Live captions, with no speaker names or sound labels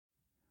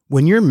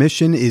When your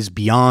mission is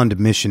beyond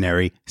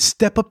missionary,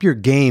 step up your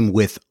game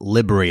with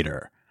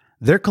Liberator.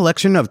 Their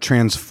collection of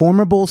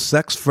transformable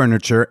sex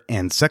furniture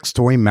and sex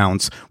toy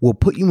mounts will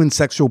put you in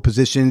sexual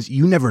positions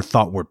you never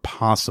thought were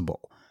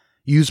possible.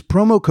 Use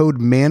promo code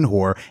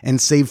MANWHORE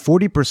and save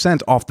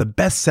 40% off the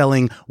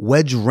best-selling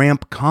Wedge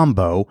Ramp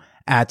combo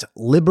at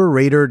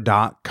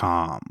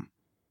Liberator.com.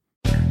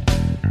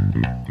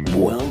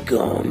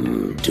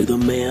 Welcome to the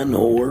Man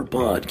Whore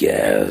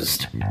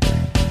Podcast.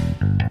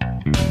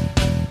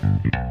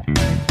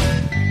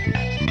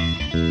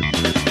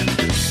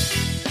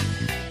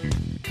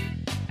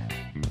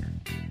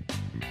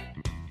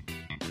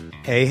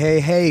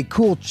 Hey,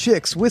 cool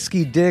chicks,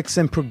 whiskey dicks,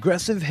 and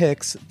progressive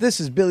hicks.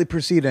 This is Billy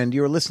Persida, and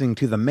you're listening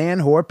to the Man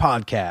Whore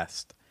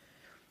Podcast.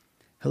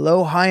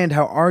 Hello, hi, and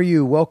how are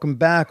you? Welcome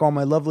back, all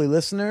my lovely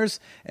listeners,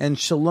 and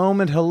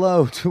shalom and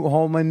hello to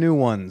all my new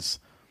ones.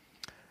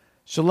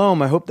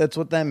 Shalom, I hope that's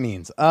what that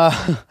means.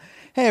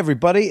 Hey,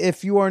 everybody,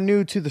 if you are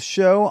new to the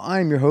show,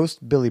 I'm your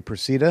host, Billy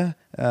Persida.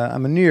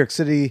 I'm a New York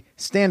City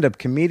stand-up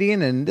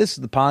comedian, and this is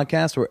the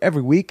podcast where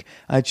every week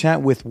I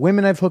chat with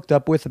women I've hooked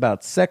up with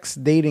about sex,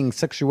 dating,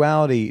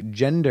 sexuality,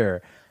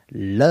 gender,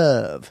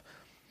 love,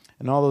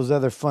 and all those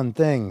other fun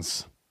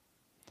things.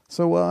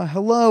 So,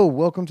 hello,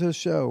 welcome to the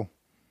show.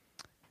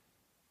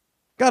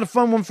 Got a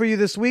fun one for you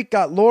this week.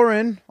 Got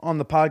Lauren on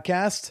the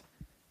podcast.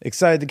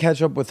 Excited to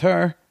catch up with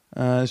her.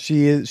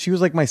 She was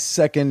like my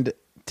second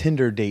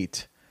Tinder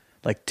date,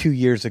 like 2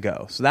 years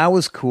ago. So that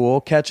was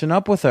cool, catching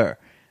up with her.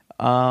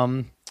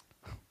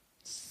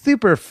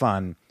 Super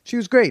fun. She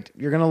was great.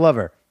 You're going to love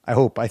her. I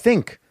hope. I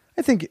think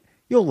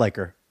you'll like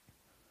her.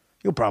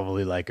 You'll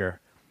probably like her.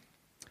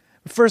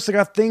 But first, I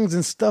got things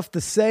and stuff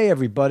to say,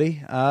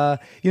 everybody. I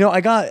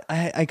got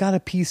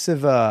a piece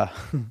of, I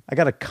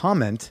got a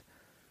comment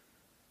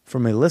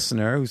from a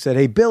listener who said,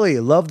 "Hey, Billy,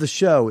 love the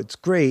show. It's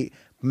great.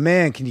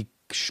 Man, can you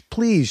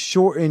please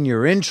shorten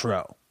your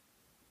intro?"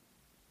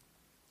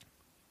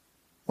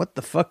 What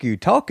the fuck are you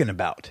talking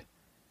about?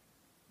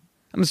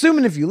 I'm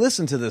assuming if you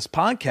listen to this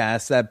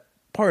podcast, that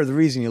part of the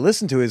reason you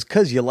listen to it is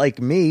because you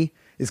like me,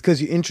 is because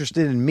you're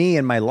interested in me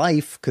and my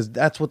life, because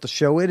that's what the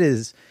show it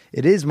is.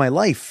 It is my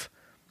life,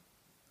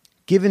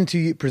 given to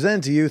you,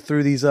 presented to you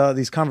through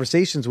these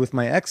conversations with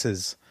my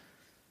exes.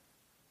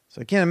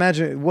 So I can't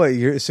imagine what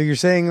you're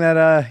saying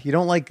that you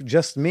don't like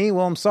just me.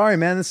 Well, I'm sorry,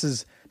 man. This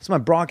is my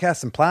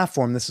broadcasting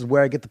platform. This is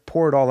where I get to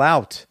pour it all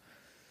out.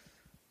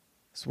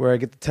 It's where I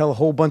get to tell a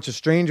whole bunch of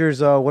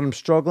strangers what I'm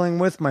struggling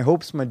with, my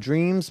hopes, my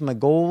dreams, my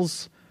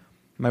goals,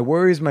 my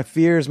worries, my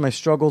fears, my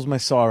struggles, my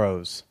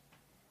sorrows.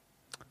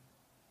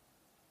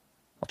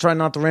 I'll try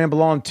not to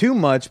ramble on too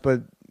much,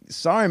 but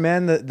sorry,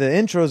 man, the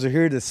intros are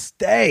here to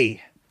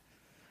stay.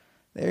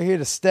 They're here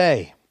to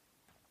stay.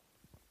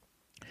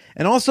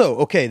 And also,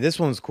 okay, this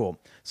one's cool.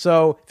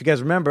 So, if you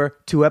guys remember,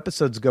 2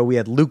 episodes ago, we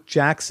had Luke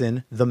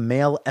Jackson, the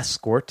male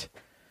escort.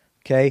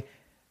 Okay,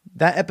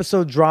 that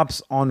episode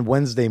drops on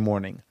Wednesday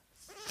morning.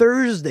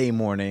 Thursday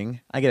morning,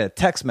 I get a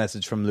text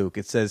message from Luke.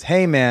 It says,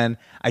 "Hey, man,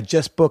 I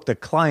just booked a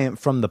client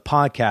from the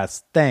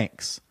podcast.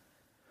 Thanks."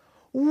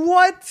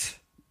 What?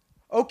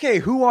 Okay,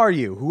 who are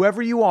you?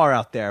 Whoever you are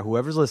out there,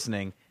 whoever's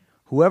listening,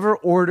 whoever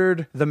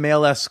ordered the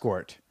male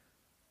escort.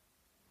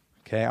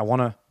 Okay, I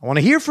want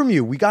to hear from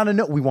you. We got to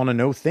know. We want to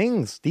know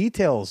things,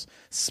 details,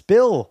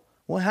 spill.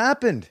 What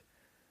happened?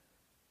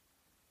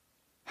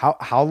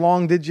 How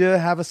long did you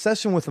have a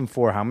session with him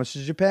for? How much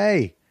did you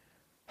pay?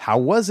 How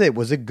was it?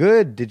 Was it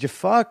good? Did you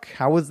fuck?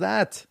 How was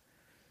that?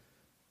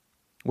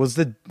 Was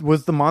the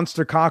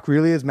monster cock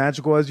really as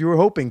magical as you were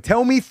hoping?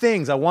 Tell me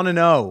things. I want to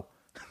know.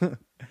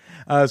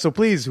 So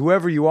please,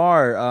 whoever you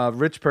are,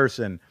 rich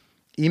person,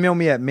 email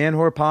me at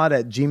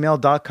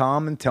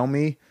manwhorepod@gmail.com and tell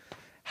me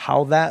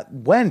how that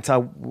went.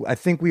 I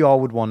think we all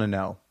would want to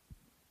know.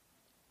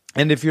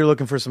 And if you're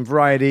looking for some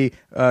variety,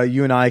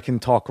 you and I can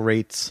talk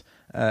rates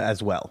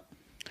as well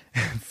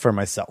for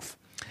myself.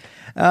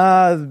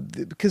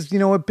 Because you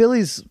know what,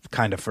 Billy's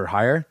kind of for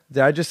hire.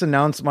 Did I just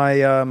announce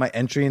my my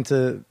entry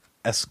into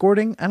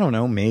escorting? I don't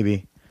know,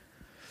 maybe.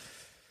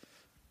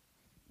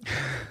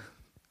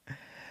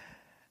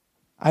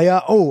 I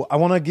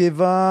want to give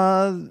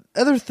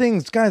other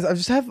things, guys. I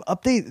just have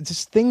updates,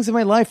 just things in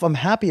my life I'm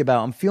happy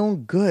about. I'm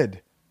feeling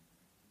good,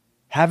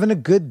 having a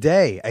good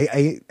day.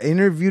 I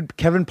interviewed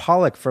Kevin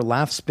Pollak for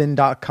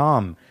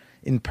laughspin.com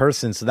in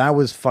person, so that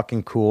was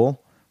fucking cool.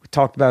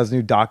 Talked about his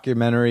new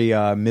documentary,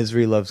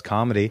 Misery Loves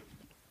Comedy,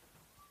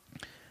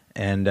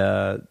 and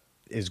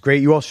it's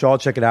great. You all should all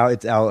check it out.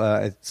 It's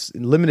out. It's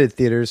in limited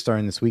theaters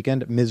starting this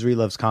weekend. Misery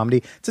Loves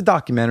Comedy. It's a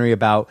documentary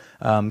about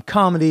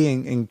comedy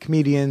and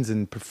comedians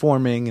and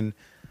performing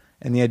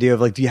and the idea of,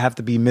 like, do you have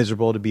to be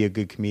miserable to be a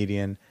good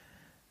comedian?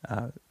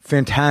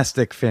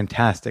 Fantastic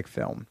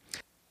film.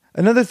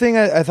 Another thing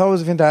I thought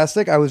was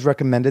fantastic. I was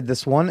recommended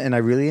this one and I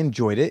really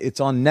enjoyed it. It's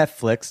on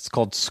Netflix. It's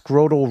called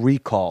Scrotal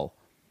Recall.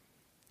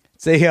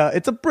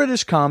 It's a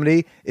British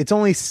comedy. It's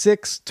only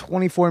 6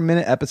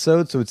 24-minute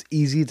episodes, so it's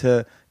easy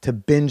to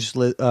binge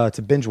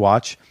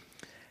watch.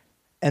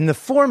 And the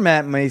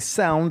format may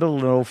sound a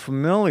little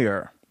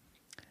familiar.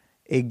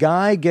 A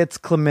guy gets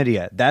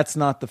chlamydia. That's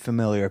not the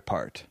familiar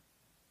part.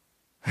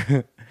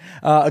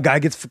 A guy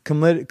gets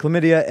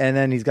chlamydia, and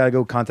then he's got to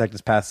go contact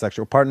his past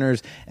sexual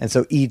partners. And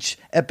so each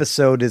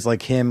episode is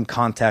like him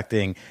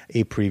contacting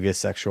a previous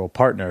sexual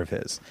partner of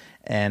his.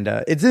 And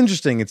it's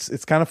interesting.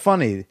 It's kind of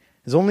funny.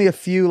 There's only a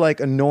few like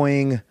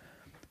annoying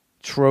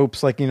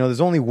tropes. Like,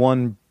 there's only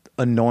one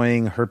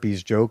annoying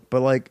herpes joke,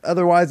 but like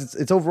otherwise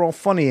it's overall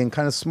funny and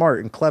kind of smart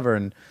and clever.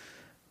 And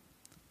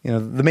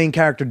the main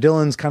character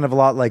Dylan's kind of a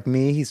lot like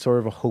me. He's sort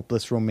of a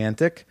hopeless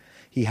romantic.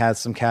 He has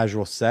some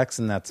casual sex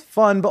and that's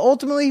fun, but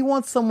ultimately he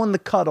wants someone to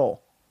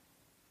cuddle.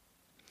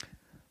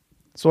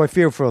 So I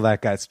fear for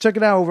that guy. So check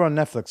it out over on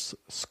Netflix,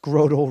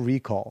 Scrotal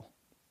Recall.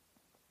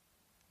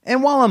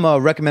 And while I'm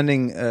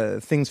recommending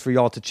things for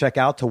y'all to check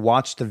out, to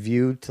watch, to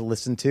view, to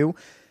listen to,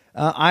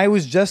 I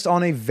was just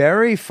on a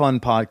very fun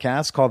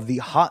podcast called the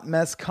Hot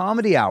Mess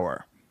Comedy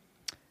Hour.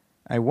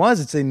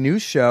 It's a new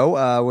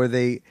show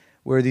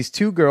where these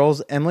two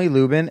girls, Emily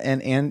Lubin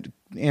and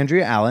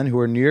Andrea Allen, who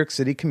are New York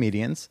City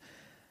comedians,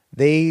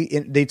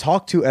 they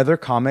talk to other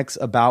comics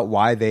about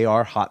why they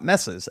are hot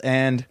messes.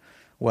 And,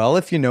 well,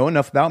 if you know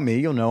enough about me,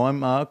 you'll know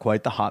I'm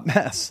quite the hot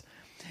mess.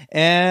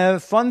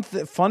 And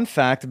fun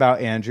fact about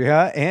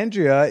Andrea.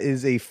 Andrea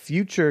is a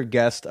future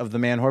guest of the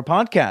Man Whore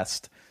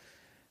podcast.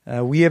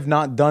 We have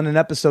not done an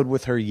episode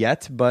with her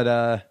yet,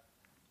 but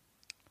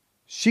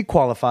she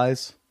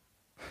qualifies.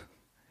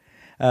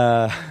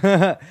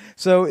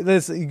 So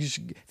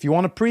if you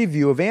want a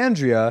preview of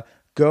Andrea,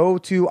 go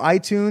to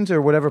iTunes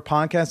or whatever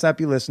podcast app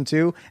you listen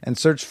to and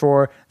search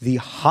for the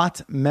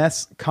Hot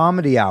Mess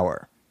Comedy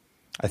Hour.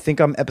 I think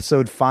I'm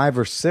episode 5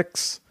 or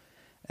 6,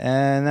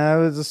 and that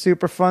was a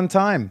super fun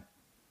time.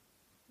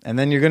 And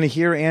then you're going to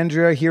hear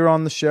Andrea here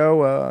on the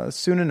show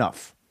soon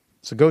enough.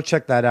 So go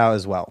check that out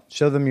as well.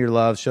 Show them your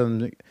love, show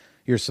them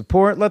your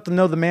support, let them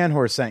know the Man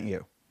Whore sent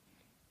you.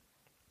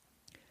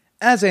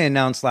 As I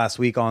announced last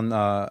week on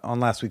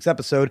last week's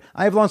episode,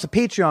 I have launched a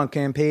Patreon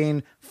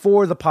campaign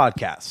for the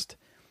podcast.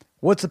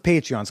 What's a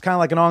Patreon? It's kind of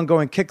like an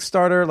ongoing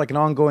Kickstarter, like an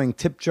ongoing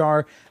tip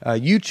jar.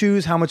 You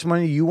choose how much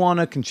money you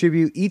want to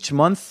contribute each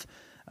month,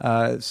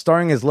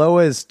 starting as low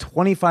as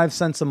 25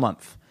 cents a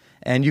month.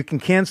 And you can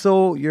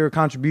cancel your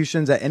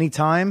contributions at any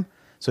time.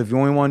 So if you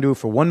only want to do it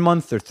for 1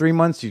 month or 3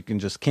 months, you can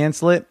just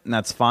cancel it, and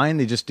that's fine.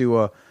 They just do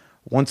a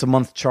once a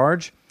month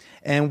charge.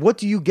 And what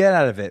do you get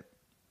out of it?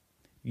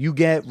 You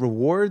get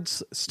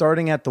rewards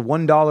starting at the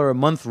 $1 a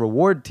month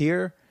reward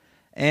tier.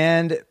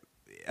 And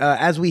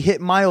as we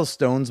hit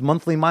milestones,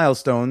 monthly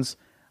milestones,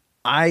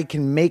 I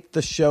can make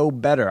the show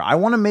better. I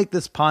want to make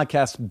this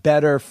podcast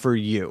better for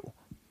you.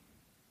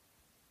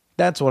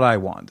 That's what I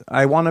want.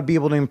 I want to be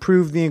able to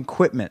improve the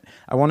equipment.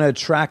 I want to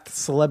attract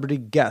celebrity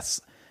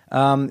guests.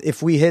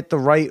 If we hit the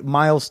right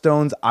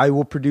milestones, I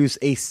will produce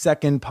a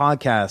second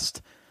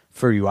podcast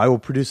for you. I will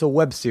produce a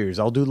web series.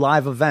 I'll do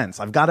live events.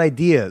 I've got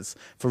ideas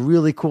for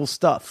really cool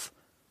stuff.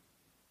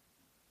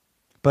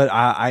 But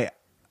I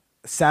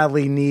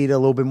sadly need a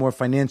little bit more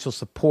financial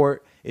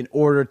support in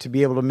order to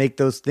be able to make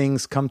those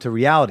things come to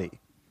reality.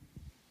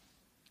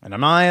 And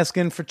I'm not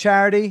asking for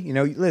charity.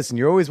 Listen,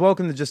 you're always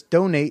welcome to just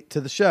donate to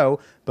the show,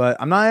 but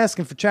I'm not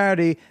asking for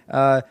charity.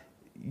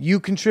 You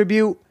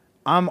contribute,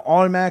 I'm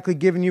automatically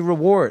giving you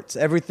rewards.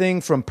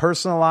 Everything from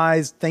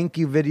personalized thank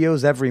you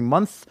videos every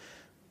month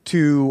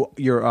to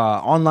your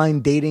online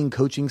dating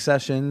coaching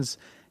sessions.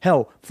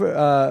 Hell, for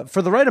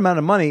the right amount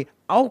of money,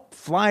 I'll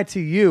fly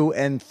to you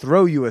and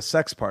throw you a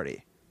sex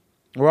party.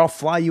 Or I'll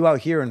fly you out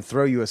here and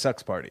throw you a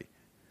sex party.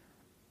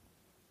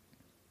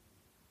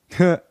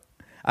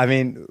 I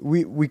mean,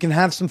 we can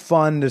have some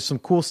fun. There's some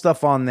cool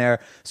stuff on there.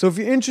 So if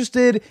you're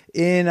interested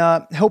in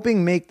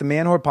helping make the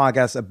Man Whore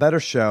Podcast a better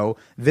show,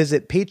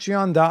 visit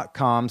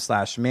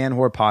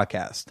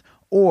patreon.com/manwhorepodcast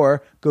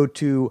or go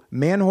to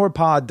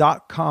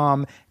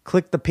manwhorepod.com,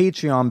 click the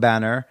Patreon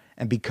banner,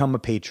 and become a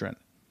patron.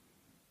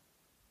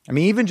 I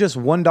mean, even just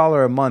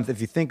 $1 a month,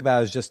 if you think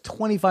about it, is just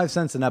 25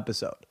 cents an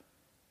episode.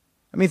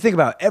 I mean, think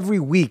about it. Every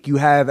week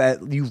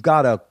you've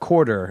got a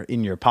quarter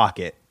in your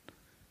pocket.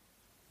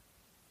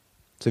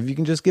 So if you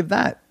can just give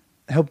that,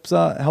 helps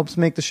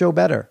make the show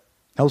better.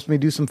 Helps me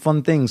do some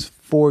fun things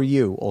for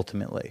you,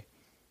 ultimately.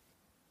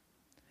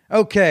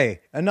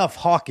 Okay, enough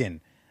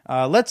hawking.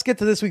 Let's get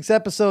to this week's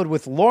episode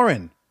with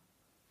Lauren.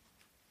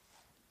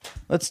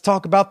 Let's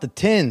talk about the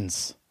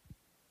tins.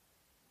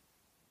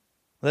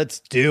 Let's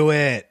do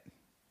it.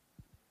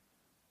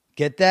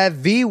 Get that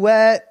V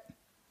wet.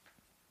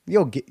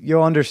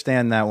 You'll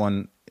understand that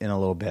one in a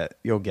little bit.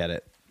 You'll get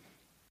it.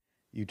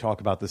 You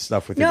talk about this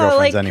stuff with your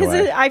girlfriends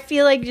anyway. I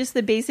feel like just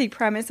the basic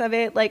premise of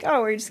it, like,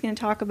 oh, we're just going to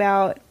talk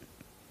about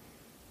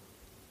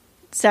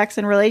sex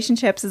and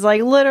relationships is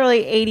like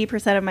literally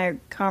 80% of my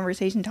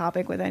conversation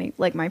topic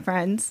with my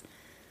friends.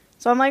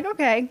 So I'm like,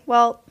 okay,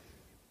 well,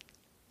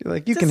 you're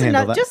like, you can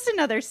handle that. Just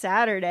another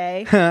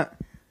Saturday.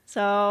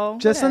 So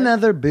just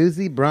another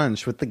boozy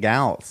brunch with the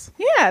gals.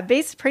 Yeah,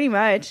 pretty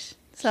much.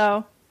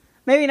 So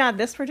maybe not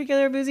this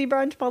particular boozy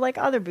brunch, but like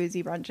other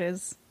boozy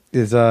brunches.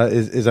 Is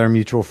our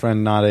mutual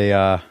friend not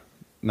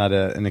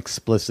an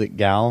explicit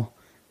gal?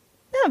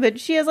 No, No, but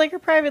she has like her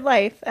private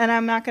life, and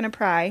I'm not going to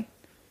pry.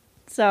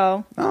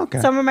 So Okay.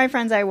 some of my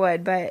friends I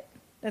would, but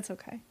that's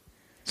okay.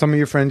 Some of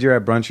your friends you're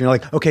at brunch and you're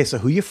like, okay, so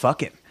who you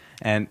fucking?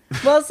 And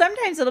Well,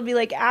 sometimes it'll be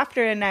like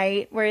after a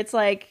night where it's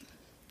like,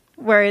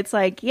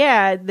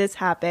 yeah, this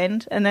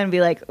happened, and then be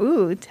like,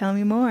 ooh, tell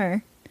me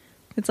more.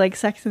 It's like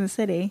Sex in the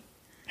City.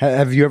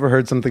 have you ever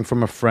heard something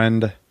from a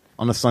friend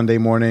on a Sunday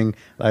morning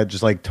that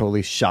just like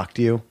totally shocked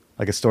you?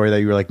 Like a story that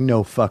you were like,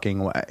 no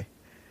fucking way.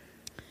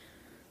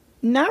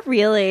 Not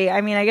really.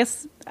 I mean, I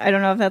guess I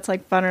don't know if that's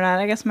like fun or not.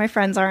 I guess my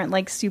friends aren't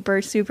like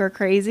super, super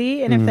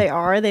crazy. And if they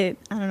are, I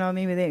don't know,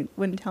 maybe they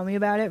wouldn't tell me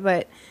about it.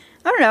 But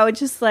I don't know. It's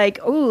just like,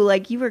 oh,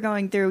 like you were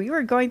going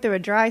through a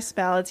dry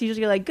spell. It's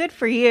usually like, good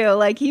for you.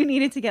 Like you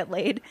needed to get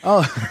laid. Oh,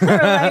 Or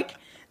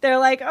they're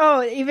like,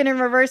 oh, even in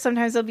reverse,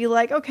 sometimes they'll be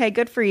like, okay,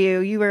 good for you.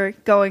 You were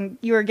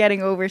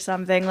getting over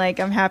something. Like,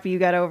 I'm happy you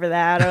got over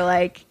that. Or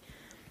like,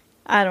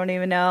 I don't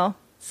even know.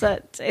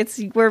 So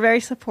we're very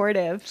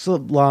supportive. so a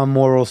lot of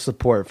moral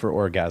support for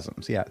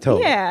orgasms. Yeah,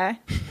 totally. Yeah.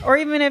 Or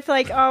even if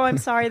like, oh, I'm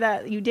sorry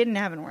that you didn't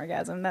have an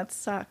orgasm. That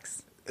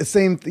sucks.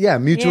 Same, yeah,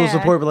 mutual Yeah.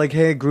 support, but like,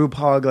 hey, group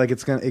hug, like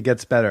it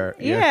gets better.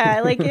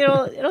 Yeah, like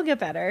it'll get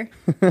better.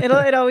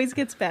 It always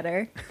gets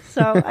better.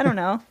 So I don't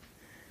know.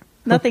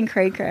 Nothing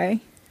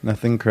cray.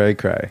 Nothing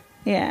cray.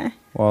 Yeah.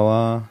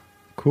 Well,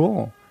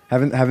 cool.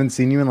 Haven't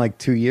seen you in like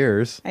 2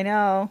 years. I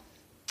know.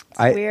 It's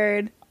I-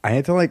 weird. I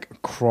had to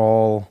like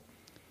crawl.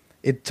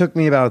 It took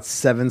me about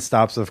 7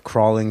 stops of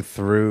crawling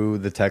through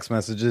the text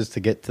messages to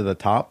get to the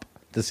top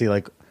to see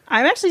like.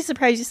 I'm actually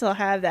surprised you still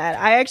have that.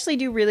 I actually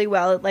do really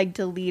well at like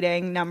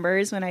deleting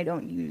numbers when I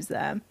don't use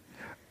them.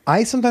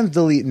 I sometimes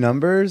delete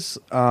numbers,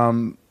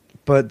 but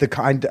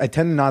I tend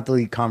to not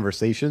delete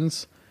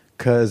conversations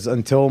because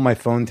until my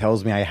phone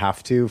tells me I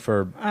have to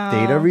for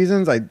data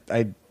reasons, I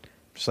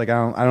just like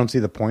I don't see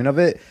the point of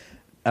it.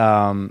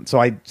 So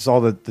I saw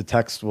that the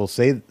text will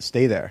stay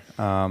there.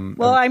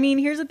 Well, I mean,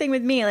 here's the thing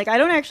with me. Like, I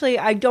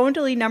don't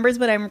delete numbers,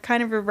 but I'm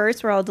kind of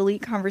reverse where I'll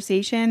delete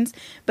conversations.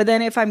 But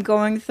then if I'm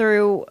going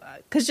through,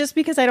 because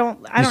I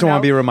don't know. Want to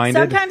be reminded?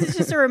 Sometimes it's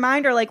just a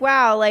reminder, like,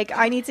 wow, like,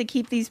 I need to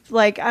keep these,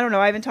 like, I don't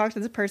know, I haven't talked to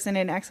this person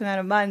in X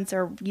amount of months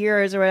or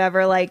years or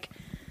whatever. Like,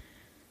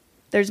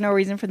 there's no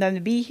reason for them to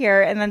be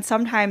here. And then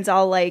sometimes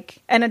I'll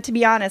like, and to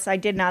be honest, I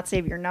did not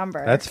save your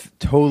number. That's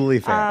totally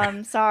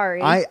fair.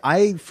 Sorry.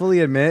 I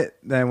fully admit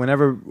that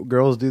whenever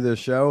girls do this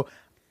show,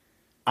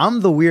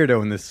 I'm the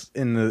weirdo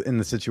in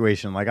the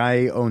situation. Like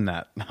I own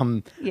that.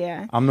 I'm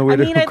the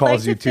weirdo who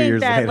calls you 2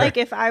 years later. Like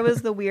if I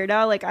was the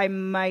weirdo, like I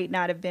might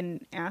not have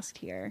been asked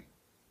here.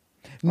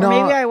 No, or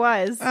maybe I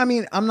was. I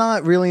mean, I'm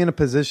not really in a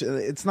position.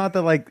 It's not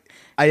that like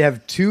I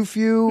have too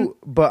few,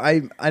 but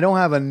I don't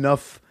have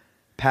enough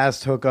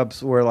past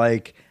hookups where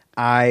like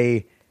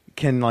I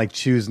can like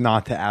choose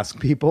not to ask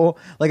people.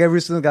 Like I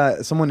recently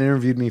got someone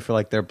interviewed me for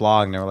like their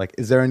blog and they were like,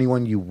 is there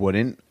anyone you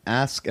wouldn't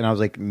ask? And I was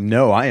like,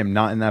 no, I am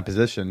not in that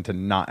position to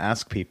not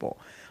ask people.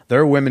 There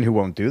are women who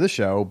won't do the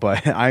show,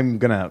 but I'm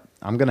gonna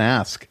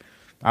ask.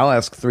 I'll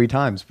ask 3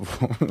 times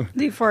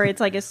before it's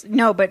like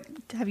no, but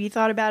have you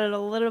thought about it a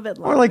little bit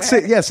longer? Or like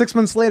 6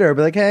 months later, I'll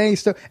be like, hey,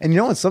 still. And you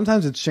know what?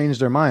 Sometimes it's changed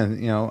their mind.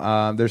 You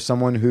know, there's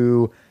someone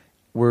who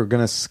we're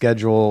gonna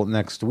schedule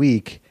next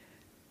week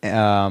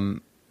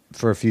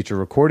for a future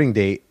recording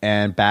date,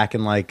 and back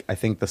in like I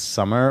think the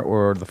summer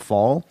or the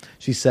fall,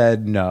 she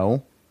said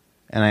no,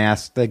 and I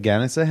asked again.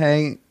 I said,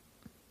 hey,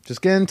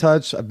 just get in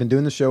touch. I've been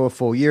doing the show a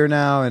full year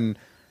now, and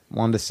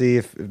wanted to see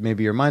if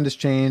maybe your mind has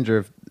changed, or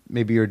if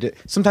maybe you're.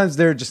 Sometimes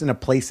they're just in a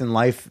place in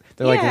life.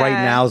 They're like, right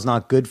now is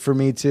not good for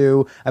me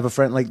to. I have a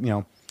friend like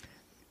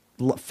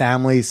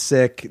family's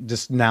sick.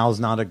 Just now's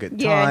not a good time.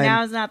 Yeah,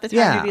 now's not the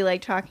time to be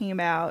like talking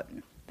about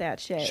that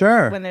shit.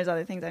 Sure. When there's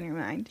other things on your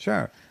mind.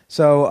 Sure.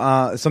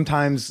 So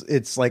sometimes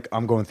it's like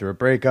I'm going through a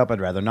breakup. I'd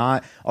rather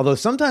not. Although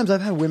sometimes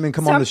I've had women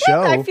come on the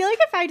show. I feel like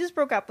if I just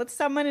broke up with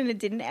someone and it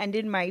didn't end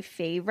in my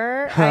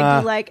favor,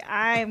 I'd be like,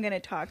 I'm going to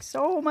talk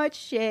so much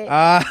shit.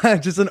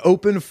 Just an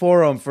open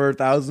forum for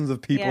thousands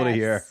of people to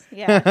hear.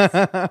 Yes.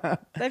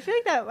 I feel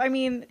like that. I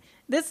mean,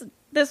 this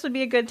would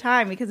be a good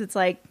time because it's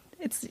like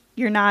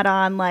you're not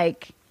on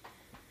like,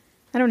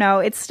 I don't know.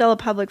 It's still a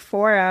public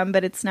forum,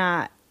 but it's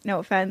not. No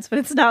offense, but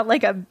it's not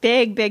like a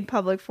big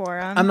public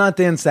forum. I'm not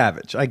Dan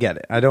Savage. I get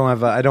it. I don't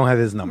have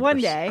his numbers. One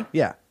day.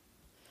 Yeah.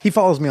 He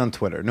follows me on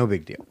Twitter. No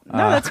big deal.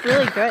 No, that's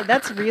really good.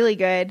 That's really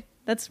good.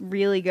 That's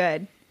really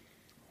good.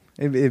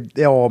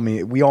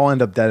 We all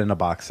end up dead in a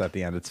box at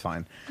the end. It's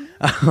fine.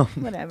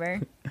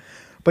 Whatever.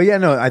 But yeah,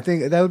 no, I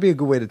think that would be a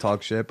good way to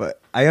talk shit. But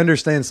I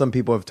understand some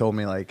people have told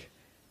me like,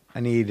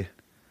 I need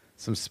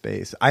some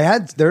space.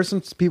 There are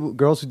some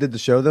girls who did the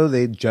show though.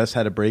 They just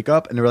had a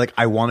breakup and they were like,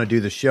 I want to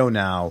do the show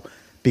now.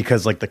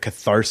 Because like the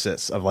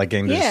catharsis of like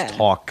getting to just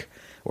talk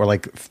or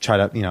like try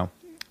to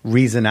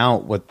reason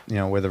out what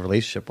where the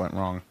relationship went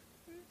wrong.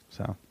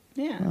 So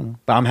yeah,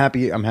 but I'm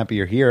happy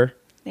you're here.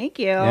 Thank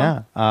you.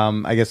 Yeah.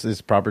 I guess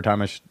it's proper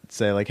time I should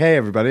say like, hey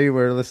everybody,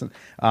 we're listening.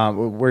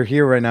 We're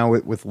here right now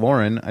with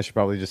Lauren. I should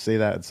probably just say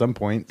that at some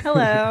point.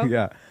 Hello.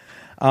 Yeah.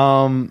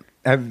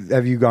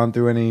 Have you gone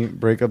through any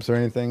breakups or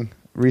anything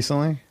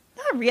recently?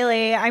 Not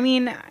really. I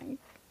mean,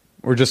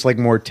 Or just like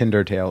more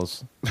Tinder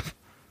tales?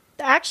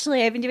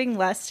 actually, I've been doing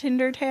less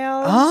Tinder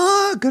tales.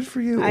 Ah, good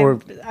for you. Or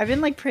I've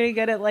been like pretty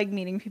good at like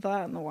meeting people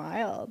out in the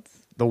wild.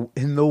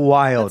 in the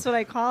wild. That's what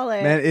I call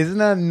it. Man, isn't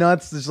that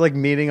nuts? Just like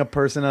meeting a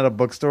person at a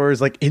bookstore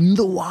is like in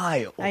the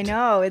wild. I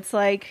know. It's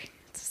like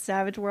it's a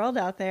savage world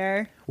out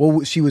there.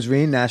 Well, she was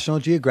reading National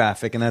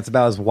Geographic, and that's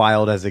about as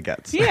wild as it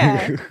gets.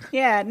 Yeah.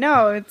 Yeah.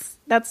 No,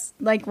 that's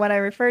like what I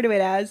refer to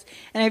it as.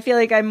 And I feel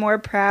like I'm more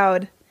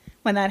proud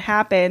when that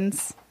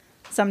happens.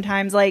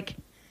 Sometimes, like,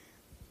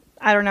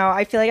 I don't know.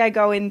 I feel like I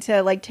go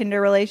into like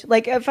Tinder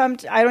like if I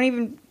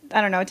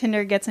don't know.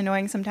 Tinder gets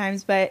annoying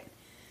sometimes, but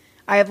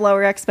I have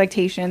lower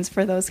expectations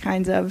for those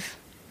kinds of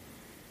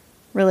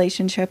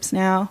relationships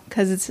now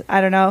because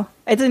I don't know.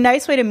 It's a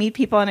nice way to meet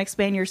people and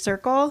expand your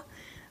circle.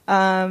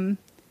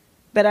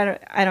 But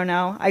I don't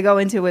know. I go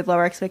into it with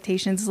lower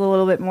expectations. It's a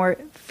little bit more,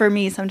 for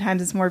me,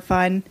 sometimes it's more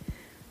fun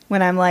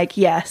when I'm like,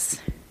 yes,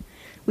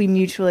 we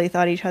mutually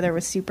thought each other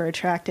was super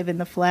attractive in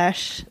the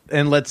flesh.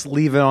 And let's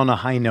leave it on a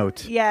high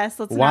note. Yes.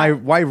 Why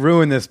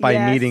ruin this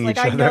by meeting each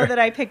other? I know that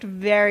I picked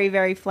very,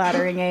 very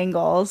flattering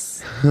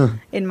angles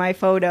in my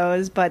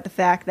photos, but the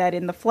fact that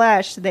in the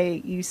flesh,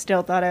 you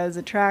still thought I was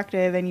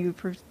attractive and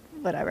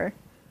whatever.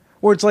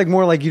 Or it's like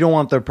more like you don't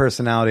want their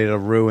personality to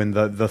ruin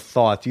the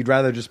thought. You'd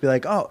rather just be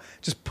like, oh,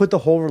 just put the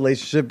whole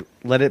relationship,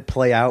 let it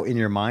play out in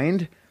your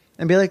mind.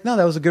 And be like, no,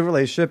 that was a good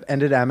relationship.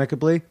 Ended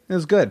amicably. It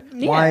was good.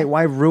 Yeah.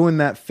 Why ruin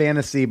that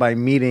fantasy by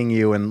meeting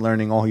you and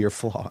learning all your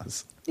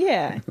flaws?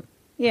 Yeah.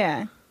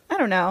 Yeah. I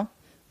don't know.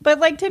 But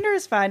like Tinder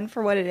is fun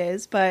for what it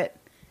is, but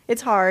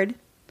it's hard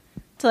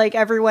to like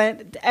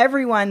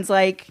everyone's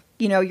like,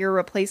 you're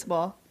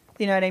replaceable.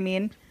 You know what I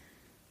mean?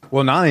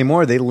 Well, not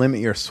anymore. They limit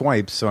your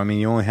swipes. So, I mean,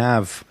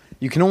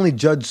 you can only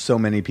judge so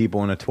many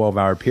people in a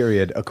 12-hour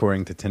period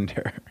according to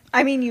Tinder.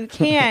 I mean, you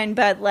can,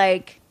 but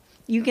like,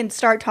 you can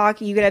start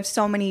talking. You could have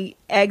so many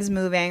eggs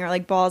moving or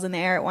like balls in the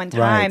air at one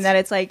time that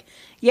it's like,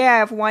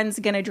 yeah, if one's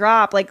going to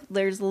drop, like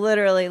there's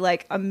literally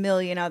like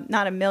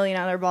not a million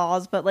other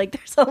balls, but like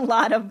there's a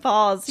lot of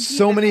balls.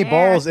 So many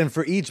balls. And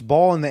for each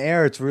ball in the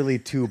air, it's really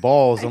 2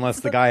 balls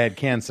unless the guy had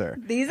cancer.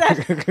 There's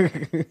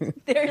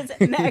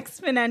an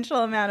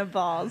exponential amount of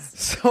balls.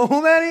 So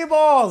many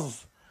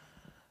balls.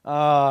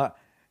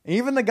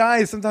 Even the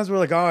guys, sometimes we're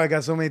like, oh, I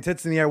got so many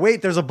tits in the air.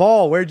 Wait, there's a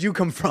ball. Where'd you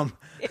come from?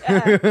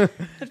 Yeah.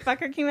 The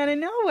fucker came out of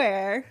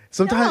nowhere.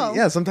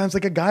 Sometimes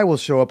like a guy will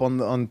show up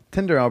on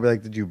Tinder and I'll be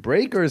like, did you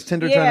break? Or is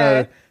Tinder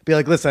trying to be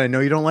like, listen, I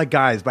know you don't like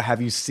guys, but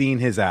have you seen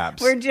his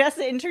abs? We're just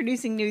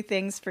introducing new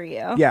things for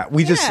you.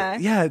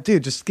 Yeah,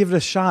 dude, just give it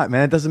a shot,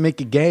 man. It doesn't make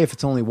it gay if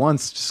it's only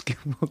once. Just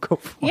go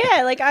for it.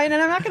 Yeah, like and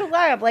I'm not gonna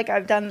lie,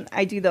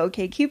 I do the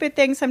OkCupid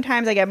thing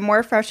sometimes. I get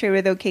more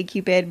frustrated with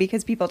OkCupid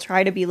because people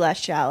try to be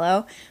less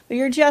shallow, but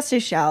you're just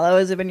as shallow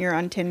as when you're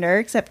on Tinder,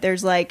 except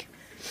there's like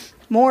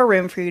more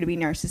room for you to be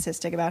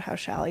narcissistic about how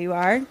shallow you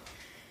are.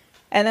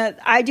 And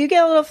I do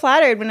get a little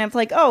flattered when I'm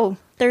like, oh,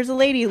 there's a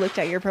lady who looked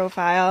at your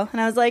profile.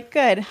 And I was like,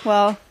 good.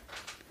 Well,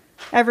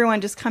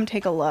 everyone just come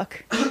take a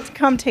look.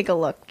 Come take a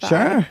look. Bye.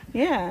 Sure.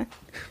 Yeah.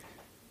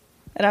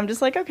 And I'm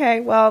just like,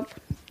 okay, well,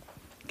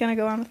 gonna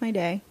go on with my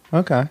day.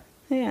 Okay.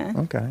 Yeah.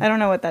 Okay. I don't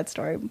know what that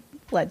story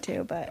led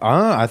to, but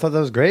I thought that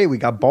was great. We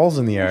got balls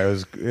in the air.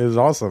 It was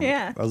awesome.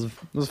 Yeah. It was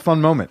a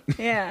fun moment.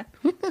 Yeah.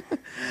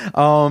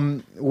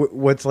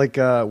 What's like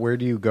where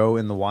do you go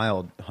in the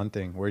wild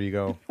hunting? Where do you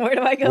go? Where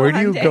do I go Where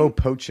hunting? do you go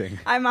poaching?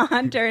 I'm a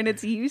hunter and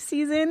it's youth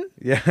season.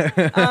 Yeah.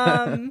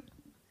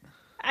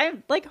 I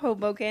like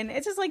Hoboken.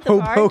 It's just like the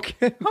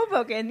Hoboken. bar.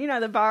 Hoboken,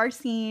 the bar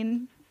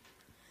scene.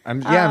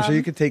 I'm sure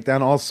you could take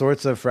down all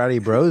sorts of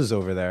fratty bros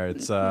over there.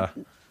 It's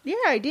yeah,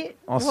 I did.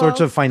 all sorts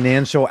of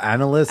financial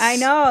analysts. I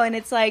know, and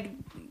it's like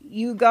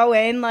you go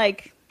in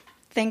like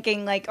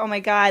thinking like, oh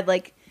my god,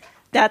 like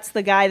that's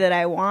the guy that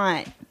I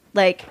want.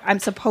 Like I'm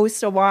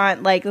supposed to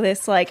want like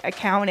this like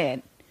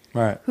accountant,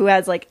 right? Who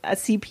has like a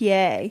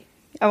CPA.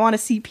 I want a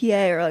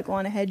CPA or like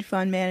want a hedge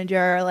fund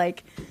manager or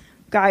like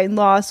guy in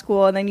law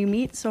school, and then you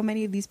meet so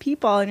many of these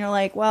people, and you're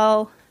like,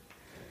 well,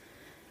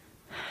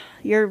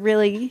 you're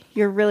really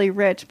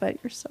rich, but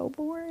you're so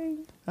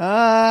boring.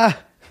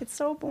 It's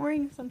so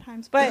boring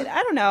sometimes, but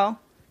I don't know.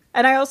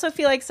 And I also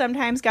feel like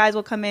sometimes guys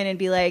will come in and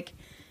be like,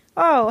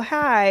 oh,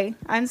 hi,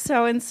 I'm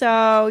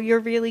so-and-so. You're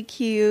really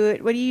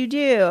cute. What do you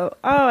do?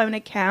 Oh, I'm an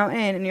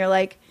accountant. And you're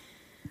like,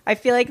 I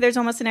feel like there's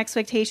almost an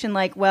expectation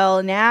like,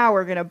 well, now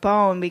we're going to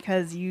bone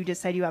because you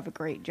just said you have a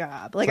great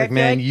job. Like,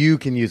 man, you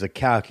can use a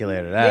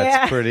calculator.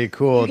 That's pretty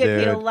cool, dude. You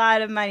get paid a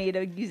lot of money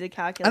to use a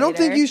calculator. I don't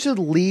think you should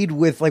lead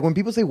with, like, when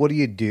people say, what do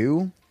you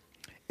do?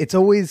 It's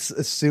always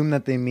assumed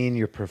that they mean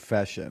your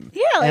profession.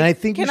 Yeah, like, and I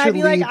think you should I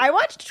be like, I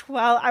watch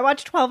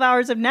 12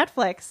 hours of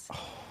Netflix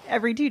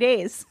every 2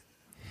 days.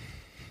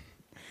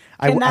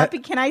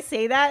 Can I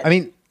say that? I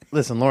mean,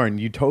 listen, Lauren,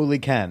 you totally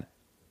can.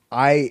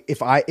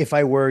 If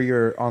I were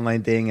your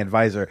online dating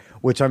advisor,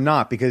 which I'm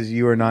not because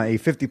you are not a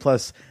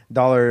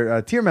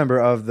 $50+ tier member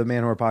of the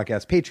Man Whore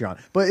Podcast Patreon.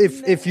 But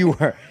if you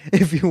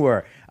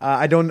were,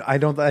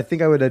 I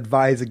think I would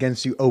advise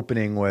against you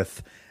opening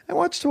with, I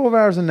watch 12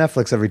 hours of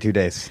Netflix every 2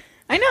 days.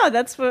 I know.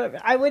 That's what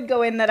I would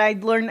go in that I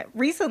learned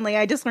recently.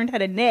 I just learned how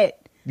to knit.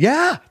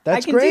 Yeah, that's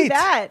I can great. do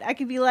that. I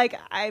could be like,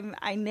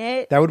 I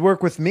knit. That would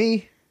work with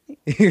me.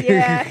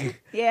 Yeah.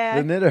 Yeah.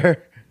 The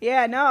knitter.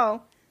 Yeah,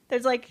 no.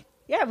 There's like,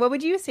 yeah, what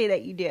would you say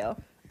that you do?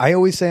 I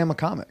always say I'm a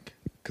comic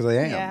because I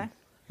am. Yeah.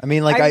 I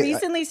mean, like I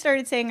recently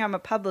started saying I'm a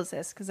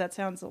publicist because that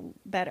sounds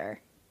better.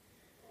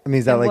 I mean,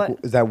 is that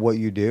is that what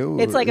you do?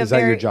 It's like is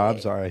that your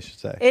job? Sorry, I should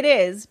say. It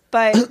is,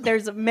 but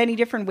there's many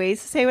different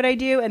ways to say what I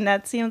do, and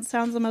that sounds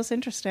the most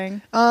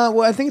interesting.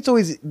 Well, I think it's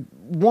always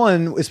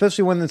one,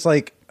 especially when it's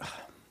like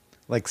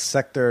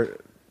sector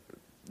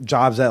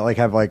jobs that like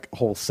have like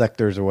whole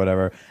sectors or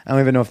whatever. I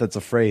don't even know if that's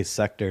a phrase,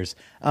 sectors.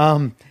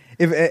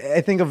 If I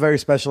think a very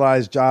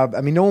specialized job,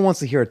 I mean, no one wants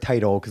to hear a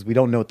title because we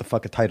don't know what the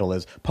fuck a title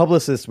is.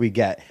 Publicist, we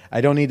get.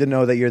 I don't need to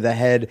know that you're the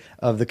head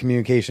of the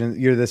communication.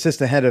 You're the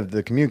assistant head of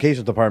the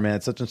communications department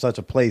at such and such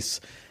a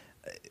place.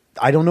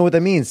 I don't know what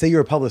that means. Say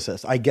you're a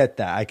publicist. I get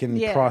that. I can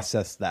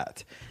process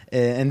that.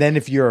 And then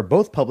if you're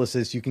both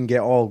publicists, you can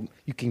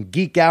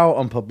geek out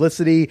on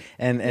publicity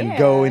and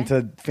go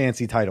into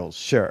fancy titles.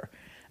 Sure.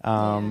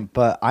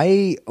 But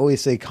I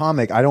always say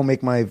comic. I don't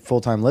make my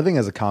full-time living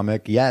as a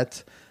comic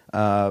yet.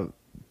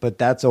 But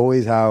that's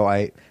always how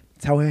I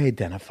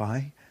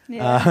identify.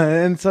 Yeah.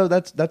 And so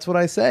that's what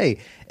I say.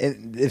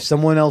 If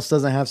someone else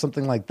doesn't have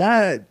something like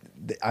that,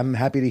 I'm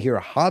happy to hear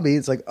a hobby.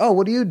 It's like, oh,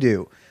 what do you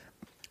do?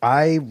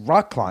 I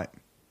rock climb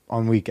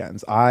on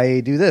weekends.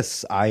 I do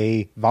this.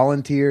 I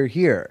volunteer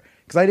here.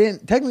 Because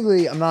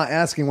I'm not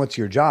asking what's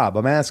your job.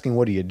 I'm asking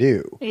what do you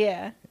do?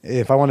 Yeah.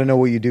 If I want to know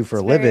what you do for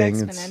a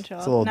living, it's a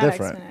little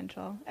different.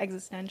 Exponential.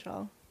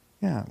 Existential.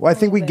 Yeah. Well, I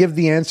think we give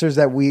the answers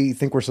that we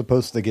think we're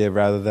supposed to give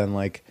rather than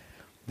like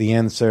the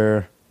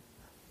answer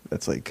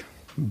that's like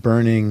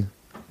burning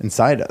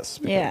inside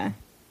us. Yeah.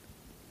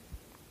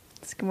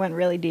 This went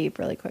really deep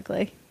really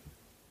quickly.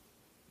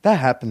 That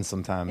happens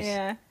sometimes.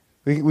 Yeah.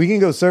 We can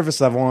go surface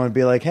level and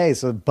be like, hey,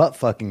 so butt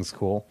fucking's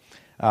cool.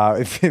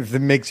 If it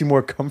makes you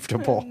more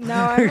comfortable. We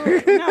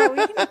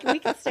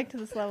can stick to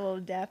this level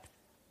of depth.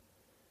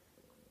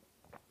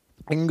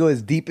 I can go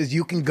as deep as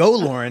you can go,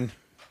 Lauren.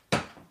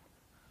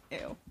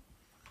 Ew.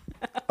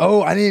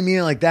 Oh, I didn't mean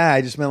it like that.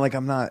 I just meant like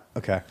I'm not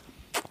okay.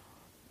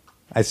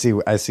 I see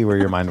where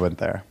your mind went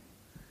there.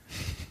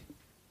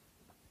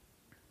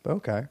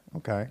 Okay.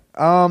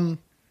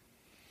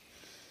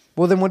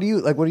 Well, then what are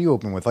you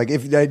open with? Like,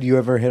 do you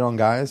ever hit on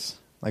guys?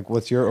 Like,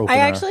 what's your opener? I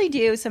actually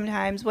do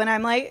sometimes when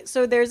I'm like,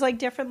 so there's like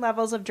different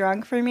levels of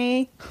drunk for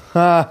me.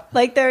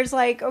 Like, there's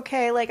like,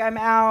 okay, like I'm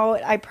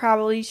out, I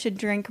probably should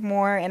drink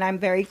more, and I'm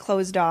very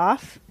closed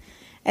off.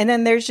 And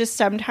then there's just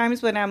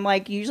sometimes when I'm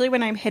like, usually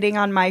when I'm hitting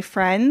on my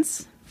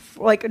friends,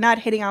 like not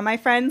hitting on my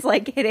friends,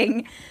 like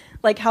hitting,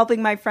 like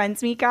helping my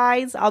friends meet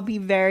guys, I'll be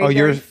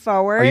very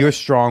forward. Are you a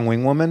strong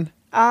wing woman?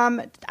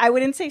 I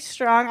wouldn't say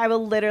strong. I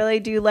will literally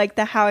do like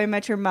the How I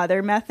Met Your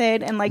Mother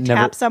method and like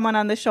tap someone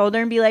on the shoulder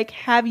and be like,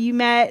 have you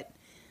met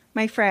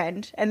my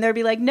friend? And they'll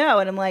be like, no.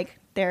 And I'm like,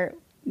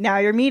 now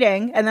you're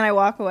meeting. And then I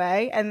walk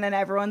away and then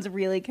everyone's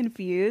really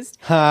confused.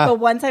 But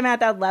once I'm at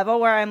that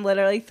level where I'm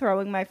literally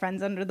throwing my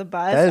friends under the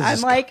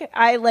bus,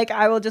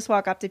 I will just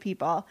walk up to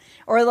people,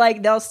 or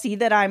like they'll see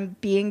that I'm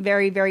being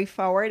very, very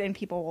forward and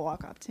people will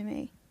walk up to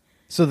me.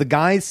 So the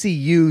guys see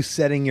you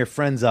setting your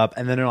friends up,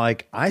 and then they're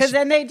like, because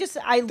then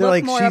I look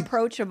like, more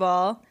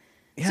approachable.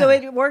 Yeah. So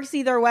it works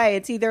either way.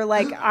 It's either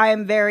like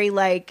I'm very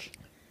like,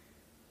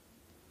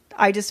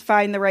 I just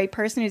find the right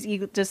person who's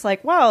just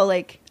like, wow,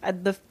 like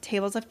the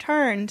tables have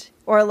turned,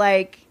 or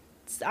like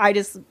I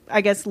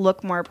guess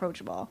look more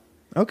approachable.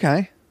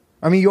 Okay,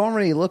 I mean you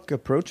already look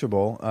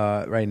approachable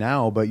right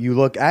now, but you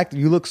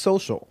look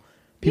social.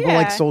 People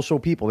like social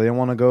people. They don't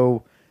want to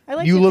go. I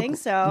like to think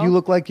so. You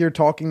look like you're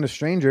talking to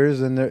strangers,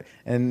 and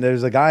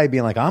there's a guy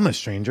being like, I'm a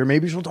stranger.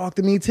 Maybe she'll talk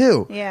to me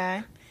too.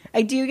 Yeah.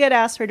 I do get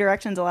asked for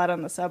directions a lot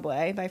on the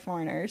subway by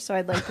foreigners, so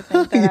I'd like to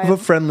think that you have a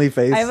friendly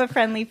face. I have a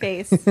friendly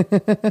face.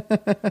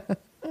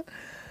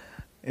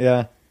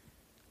 Yeah.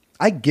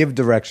 I give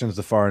directions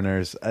to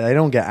foreigners. I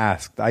don't get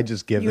asked. I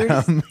just give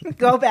them.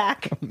 Go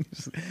back.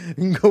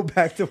 Go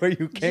back to where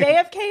you came.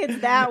 JFK is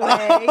that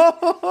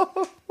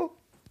way.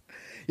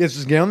 Yes,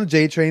 just get on the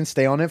J train,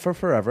 stay on it for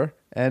forever,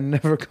 and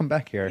never come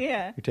back here.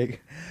 Yeah.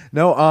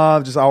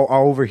 I'll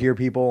overhear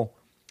people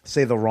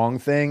say the wrong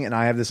thing, and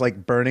I have this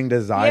like burning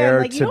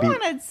desire you don't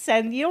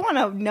want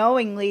to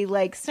knowingly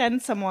like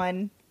send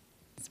someone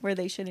where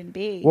they shouldn't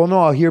be. Well, no,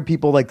 I'll hear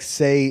people like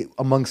say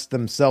amongst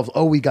themselves,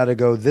 "Oh, we got to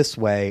go this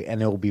way,"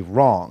 and it will be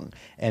wrong.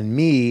 And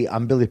me,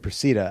 I'm Billy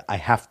Procida. I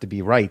have to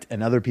be right,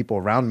 and other people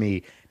around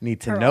me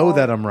need to know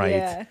that I'm right.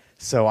 Yeah.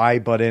 So I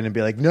butt in and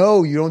be like,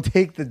 "No, you don't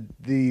take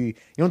you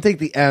don't take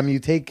the M, you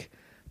take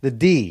the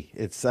D.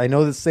 I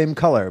know the same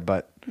color,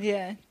 but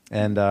yeah."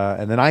 And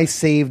then I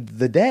saved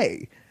the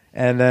day,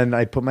 and then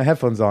I put my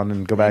headphones on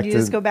and go back. You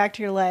just go back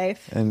to your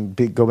life and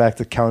go back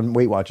to counting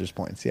Weight Watchers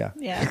points. Yeah.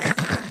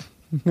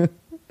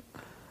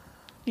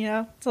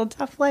 Yeah. It's a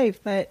tough life,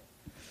 but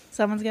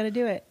someone's got to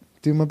do it.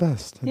 Do my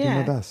best. Do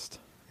my best.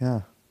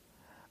 Yeah.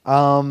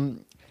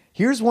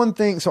 Here's one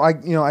thing. So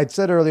I'd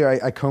said earlier,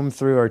 I combed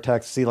through our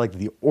text to see like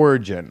the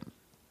origin.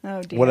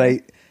 Oh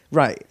dear.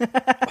 Right.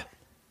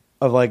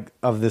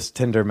 of this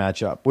Tinder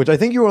matchup, which I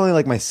think you were only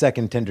like my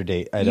second Tinder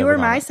date. You were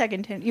my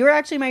second Tinder. You were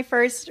actually my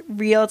first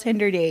real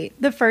Tinder date.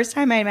 The first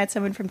time I met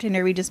someone from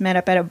Tinder, we just met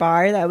up at a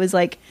bar that was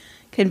like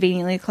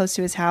conveniently close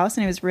to his house,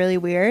 and it was really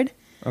weird.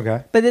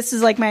 Okay. But this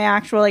is like my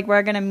actual, like,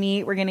 we're going to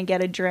meet, we're going to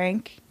get a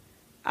drink.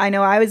 I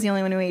know I was the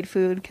only one who ate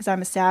food because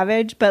I'm a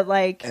savage, but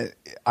like...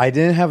 I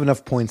didn't have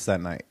enough points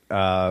that night.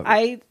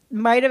 I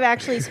might have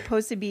actually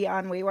supposed to be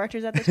on Weight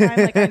Watchers at the time.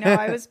 Like, I know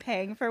I was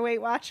paying for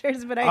Weight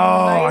Watchers, but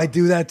I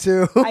do that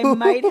too. I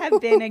might have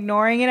been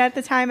ignoring it at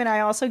the time, and I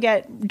also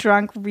get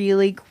drunk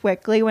really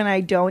quickly when I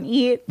don't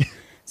eat.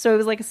 So it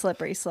was like a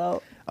slippery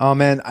slope. Oh,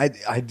 man,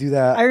 I do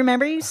that. I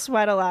remember you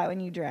sweat a lot when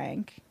you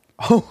drank.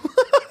 Oh.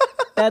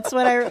 That's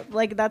what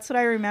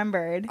I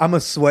remembered. I'm a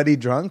sweaty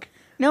drunk?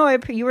 No,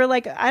 you were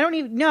like, I don't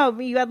even know,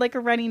 but you had like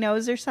a runny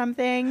nose or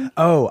something.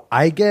 Oh,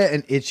 I get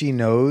an itchy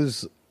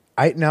nose. So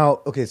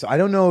I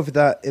don't know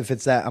if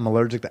it's that I'm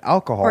allergic to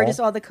alcohol. Or just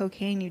all the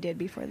cocaine you did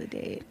before the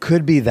date.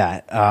 Could be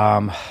that.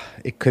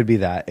 It could be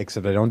that,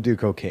 except I don't do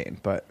cocaine.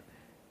 But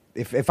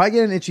if I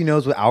get an itchy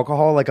nose with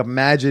alcohol, like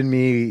imagine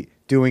me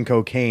doing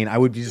cocaine, I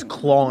would be just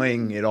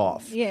clawing it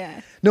off.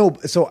 Yeah. No,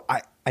 so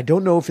I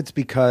don't know if it's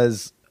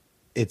because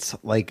it's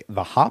like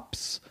the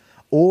hops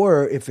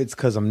or if it's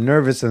because I'm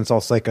nervous and it's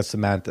all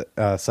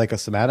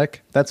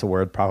psychosomatic. That's a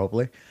word,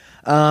 probably.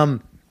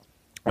 I've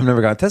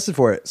never gotten tested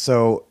for it.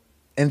 So,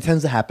 and it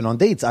tends to happen on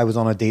dates. I was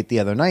on a date the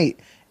other night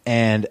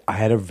and I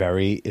had a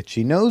very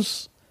itchy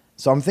nose.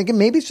 So I'm thinking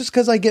maybe it's just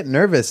because I get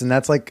nervous and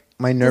that's like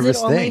my nervous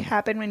thing. Does it only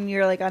happen when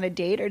you're like on a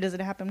date, or does it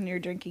happen when you're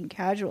drinking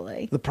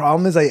casually? The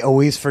problem is I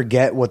always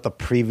forget what the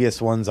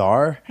previous ones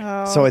are.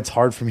 Oh. So it's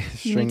hard for me to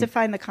string. You need to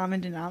find the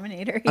common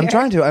denominator here. I'm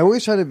trying to. I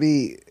always try to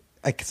be...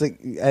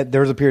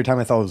 there was a period of time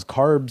I thought it was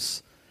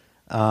carbs.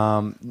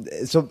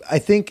 So I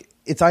think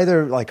it's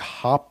either like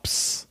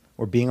hops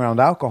or being around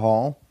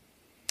alcohol,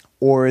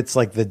 or it's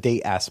like the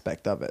date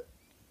aspect of it.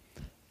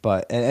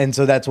 But and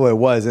so that's what it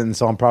was, and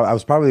so I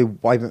was probably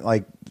wiping,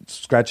 like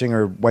scratching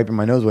or wiping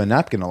my nose with a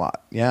napkin a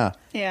lot. Yeah,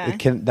 yeah.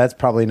 That's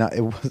probably not.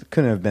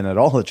 Couldn't have been at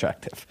all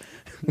attractive.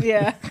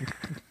 Yeah.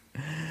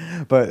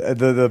 But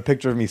the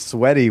picture of me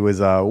sweaty was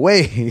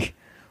way.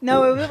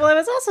 No, it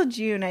was also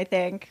June, I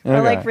think,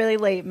 or like really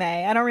late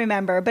May. I don't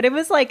remember, but it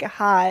was like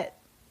hot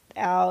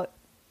out,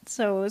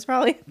 so it was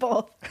probably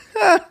both.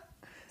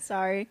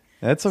 Sorry.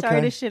 That's okay.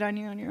 Sorry to shit on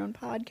you on your own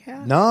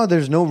podcast. No,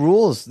 there's no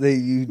rules.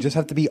 You just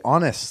have to be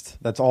honest.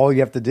 That's all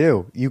you have to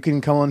do. You can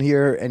come on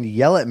here and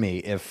yell at me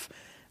if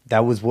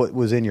that was what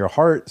was in your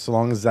heart, so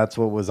long as that's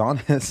what was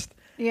honest.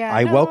 Yeah,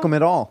 I welcome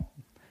it all.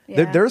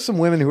 Yeah. There are some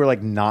women who are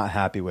like not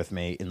happy with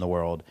me in the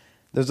world.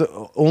 There's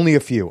only a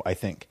few, I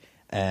think.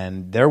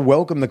 And they're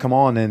welcome to come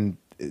on and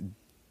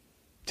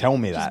tell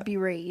me Just that.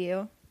 berate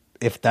you.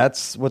 If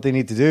that's what they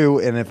need to do,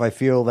 and if I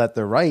feel that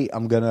they're right,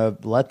 I'm going to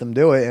let them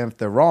do it. And if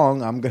they're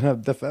wrong, I'm going to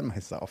defend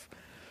myself.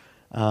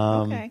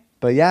 Okay.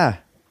 But yeah,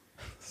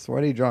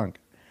 sweaty drunk.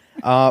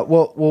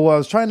 Well, what I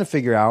was trying to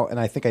figure out, and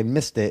I think I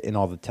missed it in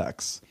all the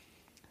texts.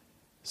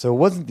 So it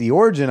wasn't the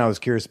origin I was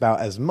curious about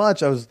as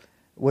much. I was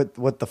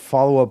what the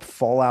follow-up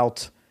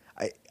fallout.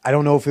 I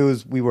don't know if it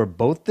was we were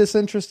both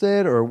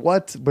disinterested or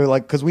what, but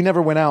like because we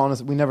never went out,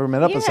 we never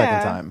met up a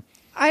second time.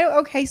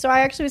 So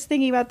I actually was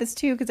thinking about this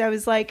too because I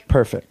was like,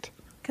 perfect.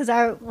 Because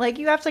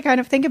you have to kind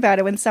of think about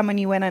it when someone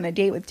you went on a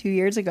date with 2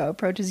 years ago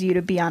approaches you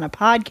to be on a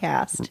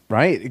podcast,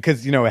 right?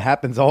 Because it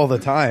happens all the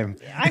time.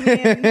 I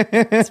mean,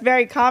 it's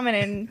very common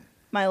in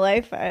my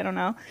life. I don't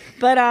know,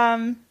 but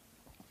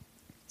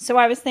so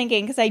I was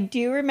thinking because I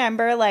do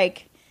remember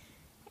like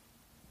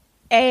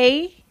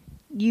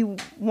you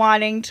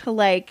wanting to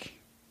like.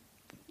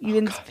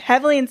 You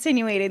heavily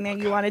insinuating that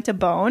you wanted to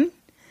bone,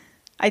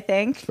 I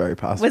think. It's very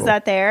possible. Was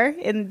that there?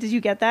 And did you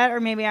get that? Or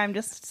maybe I'm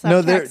just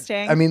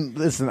subtexting. No, I mean,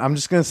 listen, I'm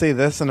just going to say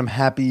this, and I'm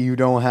happy you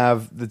don't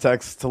have the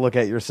text to look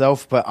at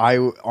yourself, but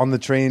on the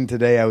train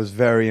today, I was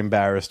very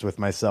embarrassed with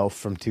myself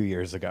from 2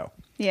 years ago.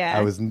 Yeah.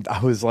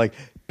 I was like,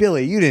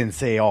 Billy, you didn't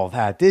say all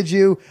that, did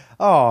you?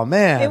 Oh,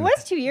 man. It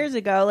was 2 years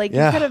ago. Like,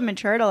 you could have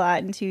matured a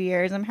lot in 2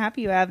 years. I'm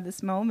happy you have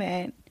this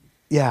moment.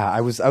 Yeah,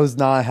 I was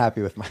not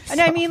happy with myself.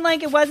 And I mean,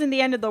 like, it wasn't the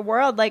end of the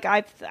world. Like,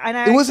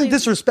 it wasn't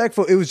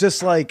disrespectful. It was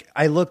just like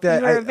I looked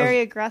at. You were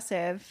very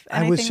aggressive.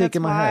 And I was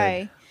shaking my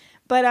head.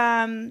 But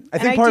I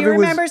think I do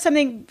remember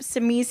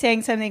me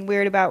saying something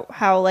weird about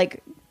how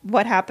like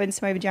what happens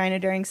to my vagina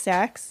during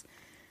sex.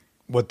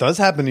 What does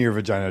happen to your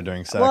vagina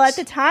during sex? Well, at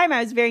the time,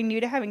 I was very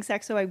new to having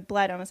sex, so I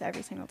bled almost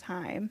every single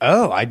time.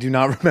 Oh, I do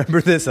not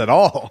remember this at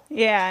all.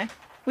 Yeah,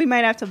 we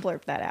might have to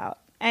blurb that out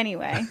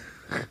anyway.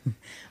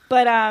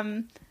 But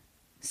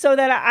so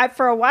that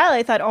for a while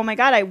I thought, oh my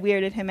God, I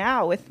weirded him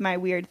out with my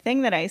weird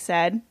thing that I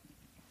said.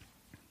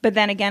 But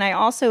then again,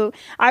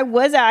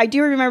 I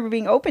do remember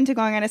being open to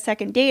going on a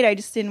second date. I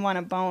just didn't want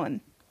to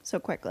bone so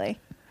quickly.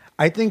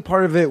 I think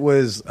part of it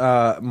was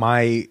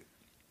my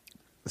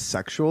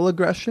sexual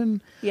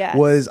aggression. Yeah.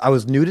 I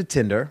was new to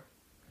Tinder.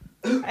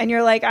 And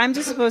you're like, I'm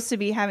just supposed to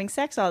be having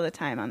sex all the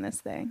time on this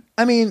thing.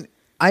 I mean,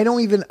 I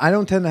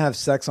don't tend to have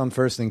sex on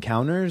first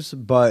encounters,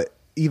 but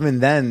even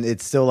then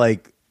it's still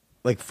like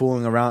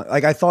fooling around.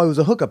 Like I thought it was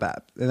a hookup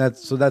app, and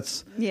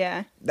that's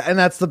Yeah. And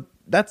that's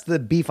the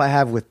beef I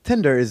have with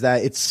Tinder, is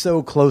that it's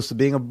so close to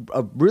being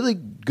a really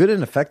good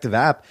and effective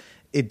app.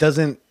 It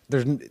doesn't.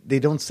 They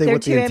don't say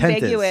what the intent is. They're too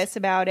ambiguous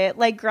about it.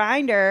 Like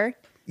Grindr.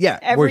 Yeah,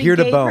 every we're here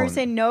to gay bone.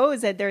 person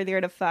knows that they're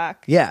there to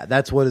fuck. Yeah,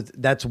 that's what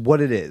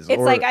it is.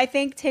 It's like, I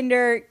think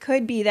Tinder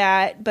could be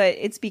that, but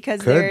it's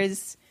because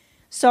there's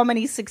so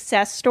many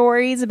success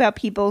stories about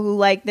people who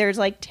like, there's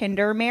like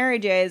Tinder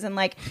marriages, and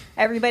like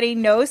everybody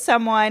knows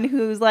someone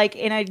who's like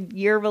in a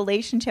year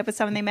relationship with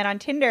someone they met on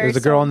Tinder. There's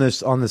a girl on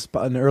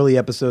an early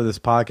episode of this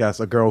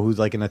podcast, a girl who's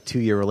like in a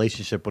 2-year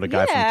relationship with a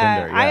guy from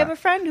Tinder. Yeah, I have a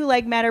friend who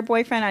like met her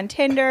boyfriend on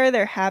Tinder.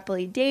 They're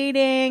happily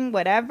dating,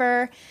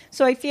 whatever.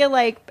 So I feel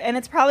like, and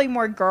it's probably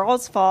more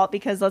girls' fault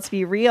because let's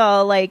be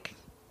real, like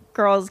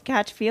girls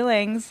catch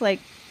feelings,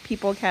 like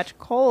people catch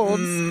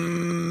colds,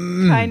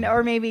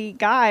 or maybe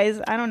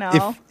guys. I don't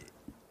know.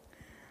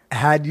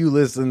 Had you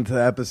listened to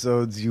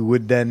episodes, you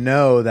would then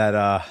know that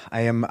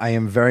I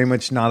am very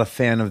much not a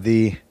fan of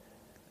the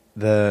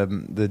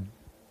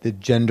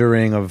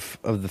gendering of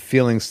the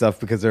feeling stuff,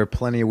 because there are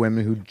plenty of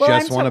women who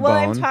just want to bone.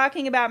 I'm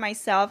talking about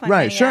myself on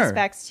right, many sure.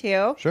 aspects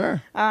too.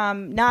 Sure.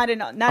 I'm a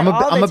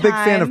big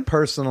fan of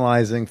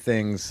personalizing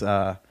things.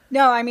 No,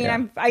 I mean,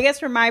 yeah. I guess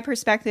from my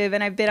perspective,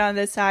 and I've been on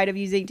this side of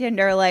using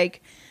Tinder,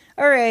 like,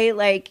 all right,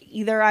 like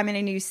either I'm in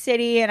a new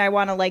city and I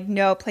want to like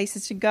know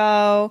places to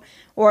go,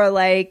 or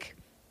like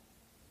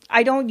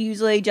I don't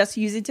usually just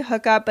use it to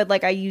hook up, but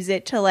like I use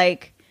it to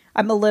like,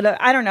 I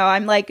don't know,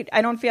 I'm like,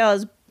 I don't feel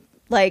as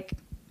like,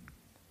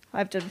 I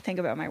have to think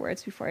about my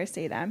words before I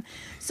say them.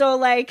 So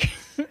like,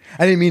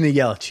 I didn't mean to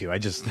yell at you. I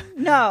just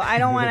no, I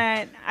don't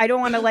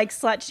want to like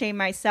slut shame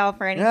myself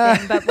or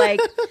anything. But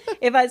like,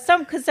 because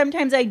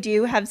sometimes I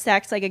do have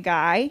sex like a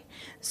guy.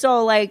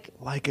 So like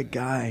a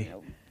guy.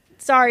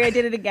 Sorry, I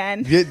did it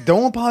again.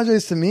 Don't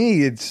apologize to me.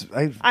 You're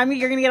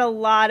gonna get a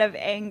lot of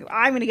I'm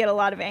gonna get a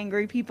lot of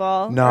angry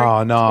people.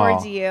 No.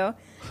 Towards you.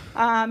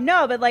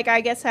 No, but like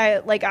I guess I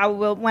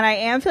will when I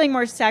am feeling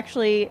more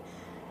sexually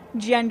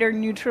gender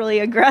neutrally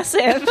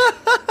aggressive.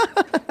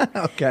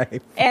 Okay.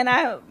 And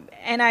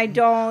I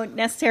don't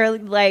necessarily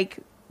like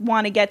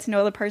want to get to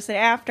know the person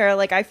after.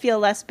 Like I feel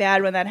less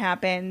bad when that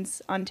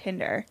happens on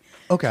Tinder.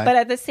 Okay. But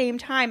at the same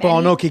time, but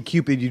on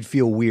OkCupid, you'd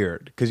feel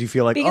weird because you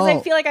feel like I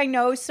feel like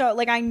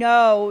I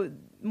know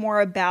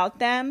more about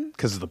them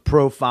because of the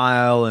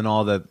profile and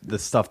all the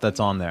stuff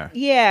that's on there.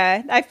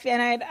 Yeah, I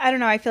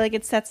don't know. I feel like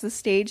it sets the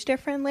stage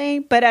differently.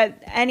 But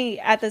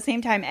at the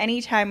same time,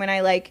 anytime when I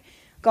like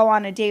go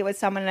on a date with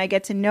someone and I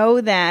get to know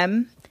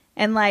them,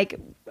 and like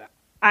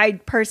I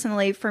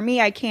personally, for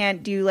me, I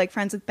can't do like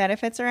friends with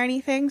benefits or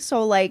anything.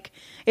 So like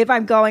if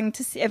I'm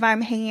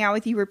hanging out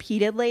with you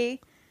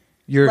repeatedly.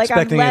 You're like,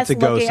 expecting it to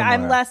go somewhere.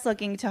 I'm less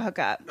looking to hook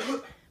up.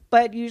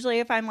 But usually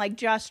if I'm like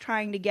just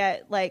trying to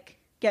get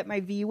my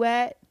V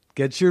wet.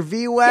 Get your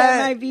V wet.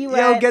 Get my V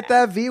wet. Yo, get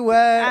that V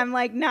wet. I'm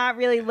like not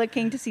really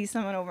looking to see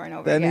someone over and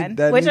over again.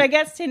 Which I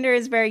guess Tinder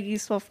is very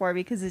useful for,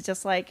 because it's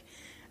just like,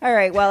 all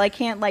right, well, I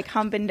can't like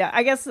hump and dump.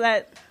 I guess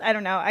that, I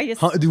don't know.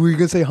 Were you going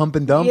to say hump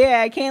and dump? Yeah,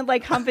 I can't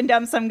like hump and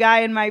dump some guy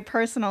in my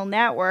personal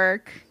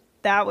network.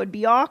 That would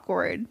be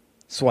awkward.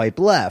 Swipe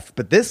left,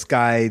 but this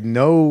guy,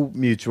 no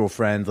mutual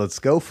friends. Let's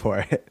go for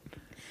it.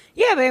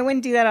 Yeah, but I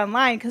wouldn't do that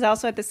online, because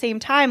also at the same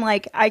time,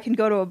 like I can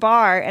go to a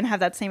bar and have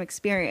that same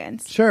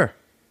experience. Sure.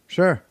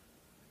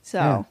 So,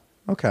 yeah.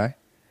 Okay,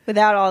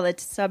 without all the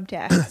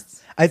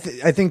subtext. I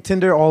think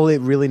Tinder, all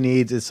it really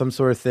needs is some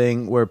sort of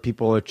thing where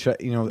people are,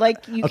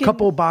 like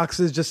couple of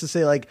boxes just to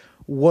say like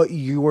what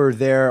you were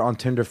there on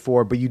Tinder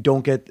for, but you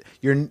don't get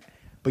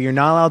But you're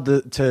not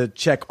allowed to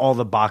check all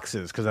the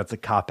boxes, because that's a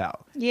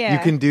cop-out. Yeah. You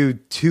can do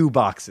 2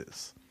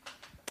 boxes.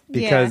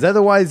 Because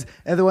otherwise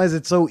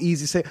it's so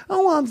easy to say,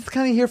 oh, well, I'm just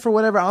kind of here for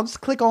whatever. I'll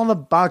just click all the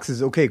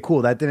boxes. Okay,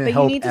 cool. That didn't help at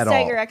all. But you need to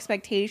set your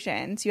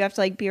expectations. You have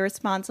to like be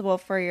responsible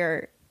for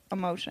your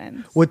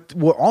emotions. What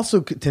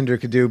also Tinder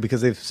could do,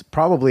 because they've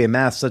probably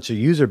amassed such a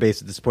user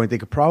base at this point, they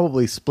could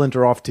probably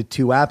splinter off to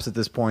 2 apps at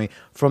this point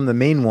from the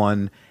main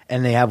one,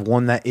 and they have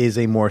one that is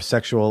a more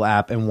sexual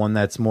app and one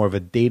that's more of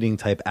a dating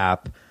type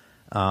app.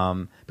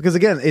 Because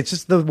again, it's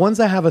just the ones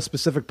that have a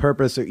specific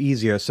purpose are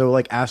easier. So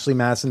like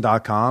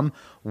AshleyMadison.com,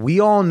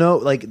 we all know,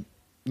 like,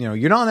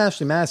 you're not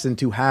Ashley Madison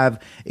to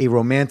have a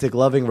romantic,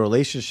 loving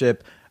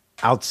relationship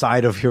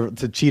outside of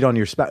to cheat on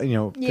your spouse,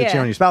 to cheat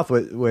on your spouse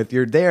with.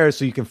 You're there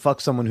so you can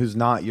fuck someone who's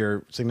not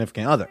your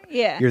significant other.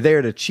 Yeah. You're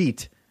there to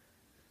cheat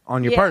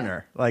on your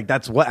partner. Like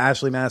that's what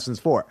Ashley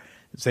Madison's for.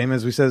 Same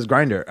as we said as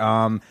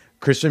Grindr.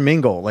 Christian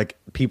Mingle, like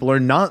people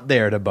are not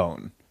there to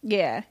bone.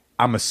 Yeah.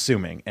 I'm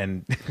assuming,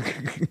 and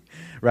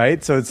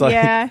right, so it's like,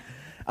 yeah,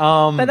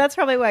 but that's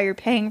probably why you're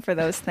paying for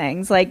those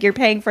things. Like you're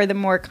paying for the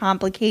more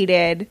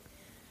complicated,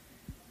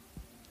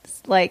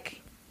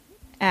 like,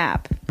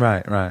 app.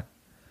 Right.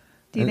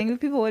 Do you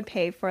think people would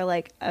pay for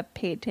like a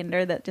paid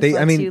Tinder that just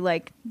lets you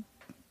like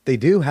They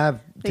do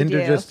have They Tinder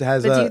do. just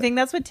has But do you think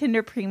that's what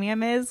Tinder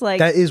Premium is? Like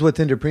that is what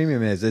Tinder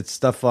Premium is. It's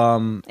stuff.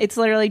 it's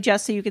literally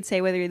just so you could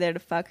say whether you're there to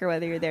fuck or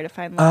whether you're there to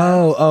find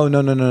love. Oh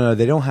no!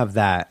 They don't have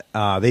that.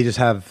 They just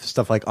have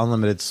stuff like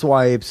unlimited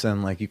swipes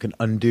and like you can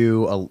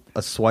undo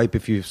a swipe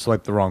if you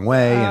swipe the wrong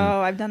way.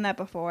 Oh, I've done that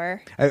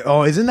before.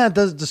 Isn't that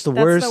just the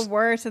worst? That's the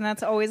worst, and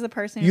that's always the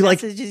person You who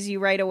like- messages you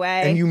right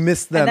away, and you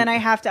miss them. and then I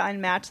have to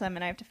unmatch them,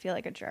 and I have to feel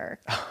like a jerk.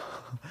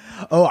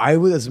 Oh, I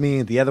was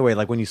meaning the other way,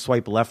 like when you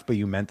swipe left, but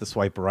you meant to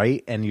swipe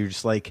right, and you're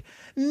just like,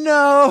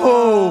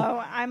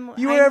 no,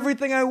 you were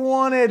everything I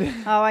wanted.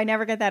 Oh, I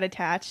never get that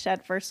attached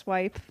at first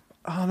swipe.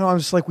 Oh no, I'm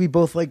just like, we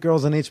both like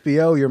girls on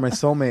HBO. You're my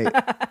soulmate.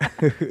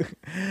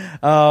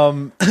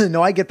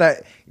 No, I get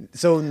that.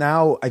 So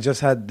now I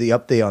just had the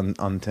update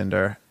on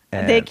Tinder.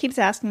 And, They keeps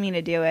asking me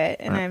to do it,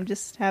 and I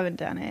just haven't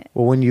done it.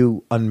 well, when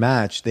you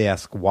unmatch, they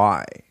ask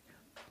why.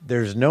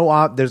 There's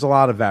there's a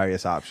lot of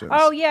various options.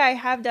 Oh yeah, I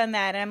have done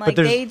that, and I'm like,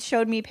 there's- they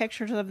showed me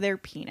pictures of their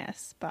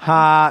penis. But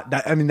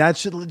that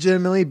should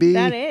legitimately be.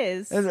 That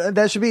is.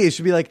 That should be. It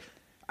should be like,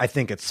 I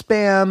think it's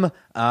spam.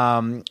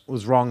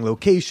 Was wrong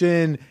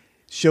location.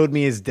 Showed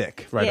me his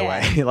dick right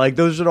away. Like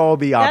those should all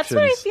be options.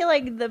 That's what I feel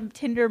like the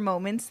Tinder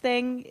Moments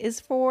thing is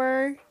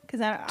for.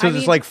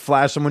 Just like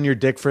flash someone your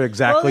dick for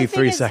exactly the thing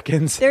 3 is,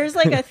 seconds. There's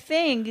like a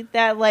thing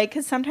that like,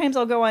 because sometimes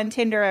I'll go on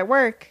Tinder at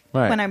work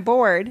Right. when I'm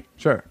bored.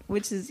 Sure.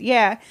 Which is,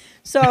 yeah.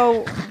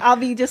 So I'll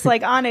be just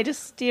like on it,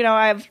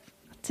 I have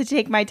to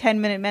take my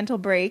 10-minute mental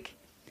break.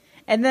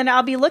 And then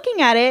I'll be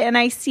looking at it and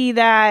I see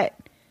that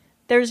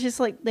there's just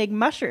like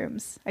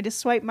mushrooms. I just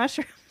swipe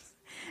mushrooms.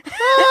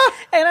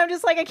 And I'm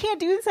just like, I can't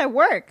do this at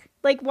work.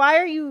 Like, why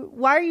are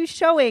you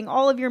showing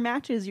all of your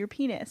matches your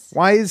penis?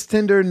 Why is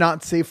Tinder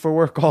not safe for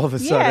work all of a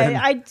sudden?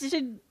 Yeah,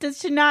 this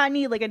should not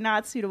need like a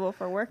not suitable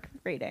for work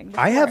rating.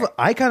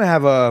 I kind of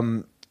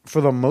have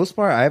for the most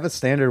part, I have a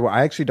standard where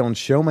I actually don't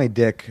show my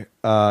dick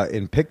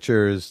in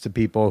pictures to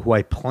people who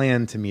I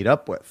plan to meet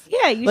up with.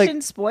 Yeah, you Like-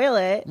 shouldn't spoil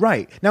it.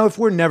 Right. Now, if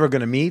we're never going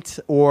to meet,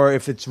 or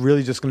if it's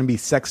really just going to be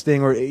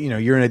sexting, or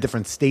you're in a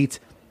different state,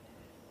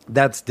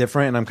 that's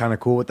different, and I'm kind of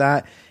cool with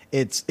that.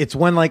 It's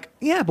when like,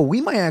 yeah, but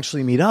we might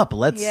actually meet up.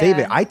 Let's save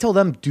it. I tell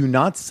them, do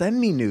not send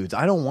me nudes.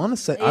 I don't want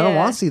to I don't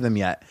want to see them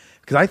yet,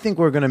 because I think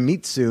we're going to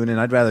meet soon, and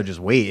I'd rather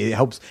just wait. It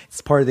helps. It's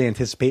part of the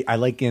anticipate. I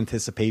like the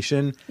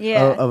anticipation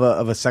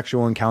of a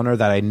sexual encounter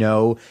that I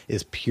know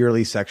is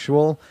purely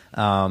sexual,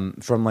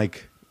 from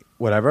like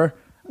whatever.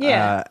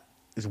 Yeah.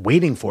 Is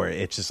waiting for it.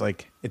 It's just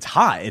like, it's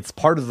hot. It's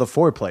part of the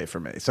foreplay for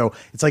me. So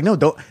it's like, no,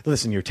 don't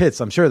listen. Your tits,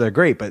 I'm sure they're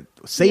great, but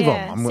save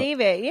them. Save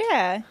it.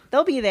 Yeah,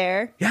 they'll be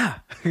there. Yeah,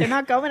 They're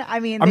not going. I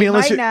mean, unless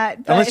might you're,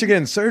 not. But, unless you're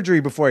getting surgery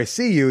before I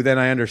see you, then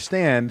I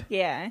understand.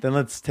 Yeah. Then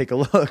let's take a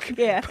look.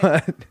 Yeah.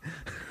 But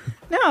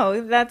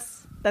No,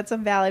 that's a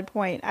valid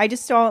point. I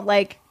just don't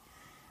like.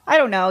 I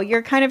don't know.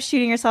 You're kind of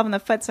shooting yourself in the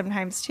foot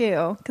sometimes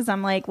too, because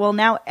I'm like, well,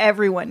 now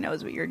everyone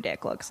knows what your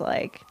dick looks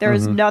like. There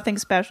is nothing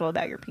special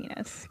about your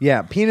penis.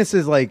 yeah,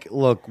 penises like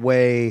look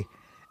way.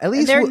 At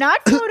least They're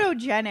not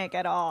photogenic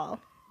at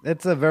all.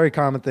 That's a very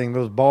common thing.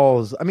 Those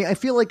balls. I mean, I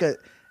feel like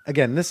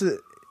again, this is,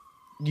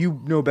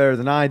 you know better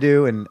than I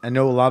do, and I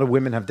know a lot of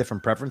women have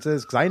different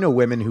preferences, because I know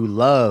women who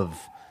love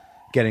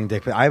getting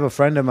dick pics. I have a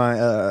friend of mine,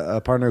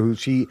 a partner who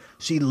she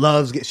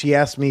loves. She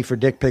asks me for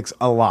dick pics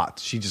a lot.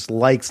 She just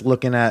likes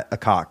looking at a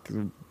cock.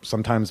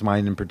 Sometimes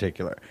mine in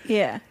particular.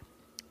 Yeah.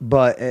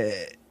 But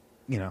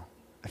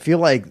I feel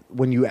like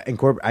when you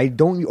incorporate, I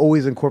don't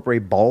always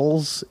incorporate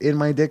balls in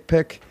my dick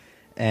pic,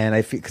 and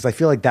I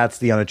feel like that's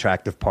the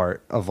unattractive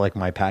part of like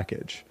my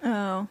package.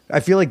 Oh.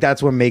 I feel like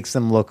that's what makes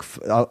them look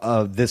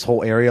this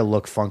whole area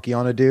look funky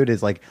on a dude,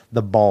 is like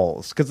the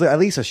balls, because at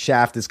least a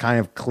shaft is kind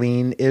of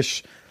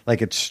clean-ish,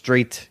 like it's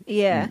straight.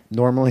 Yeah.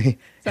 Normally,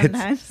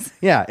 Sometimes.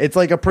 it's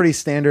like a pretty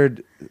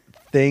standard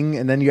thing,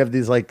 and then you have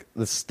these like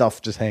the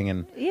stuff just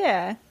hanging.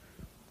 Yeah.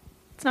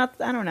 It's not.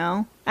 I don't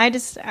know. I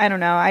don't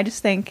know. I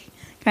just think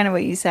kind of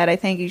what you said. I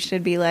think you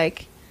should be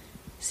like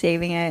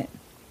saving it.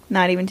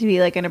 Not even to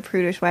be like in a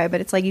prudish way, but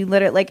it's like you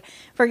literally, like,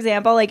 for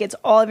example, like it's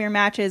all of your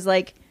matches.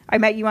 Like, I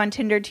met you on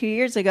Tinder 2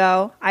 years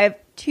ago. I have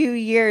 2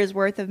 years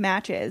worth of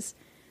matches.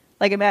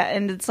 Like,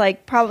 and it's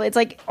like it's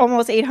like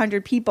almost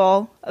 800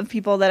 people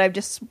that I've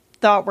just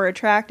thought were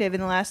attractive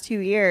in the last 2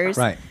 years.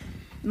 Right.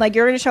 Like,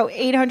 you're going to show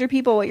 800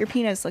 people what your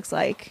penis looks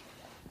like.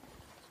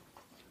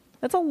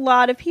 That's a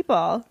lot of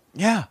people.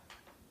 Yeah.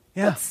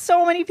 Yeah. That's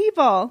so many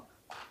people.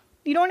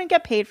 You don't even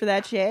get paid for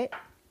that shit.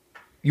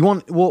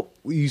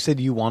 You said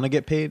you want to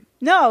get paid?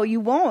 No, you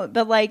won't.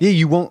 But like, Yeah,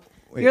 you won't.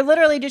 Wait. You're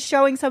literally just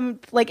showing some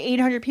like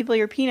 800 people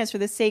your penis for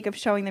the sake of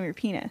showing them your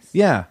penis.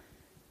 Yeah.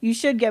 You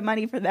should get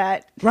money for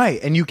that.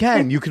 Right, and you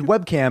could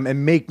webcam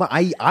and make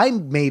I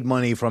made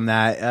money from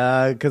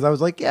that, because I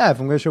was like, yeah,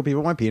 if I'm going to show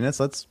people my penis,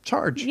 let's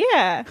charge.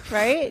 Yeah,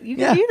 right? You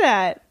can Yeah. do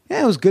that.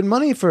 Yeah, it was good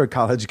money for a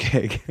college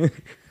gig.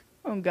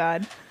 Oh,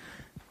 God.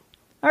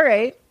 All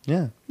right.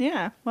 Yeah.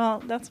 Yeah.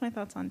 Well, that's my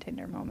thoughts on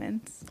Tinder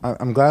moments.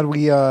 I'm glad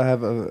we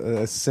have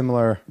a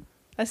similar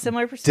A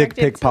similar perspective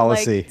pic to,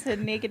 policy. Like, to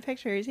naked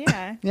pictures.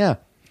 Yeah. Yeah.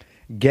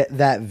 Get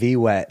that V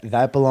wet.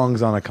 That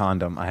belongs on a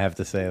condom. I have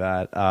to say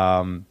that.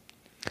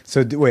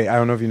 Wait, I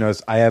don't know if you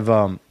noticed. I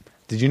have.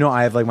 Did you know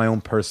I have like my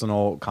own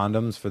personal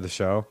condoms for the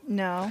show?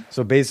 No.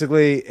 So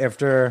basically,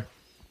 after.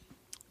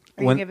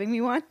 Are you giving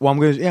me one? Well, I'm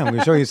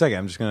gonna show you in a second.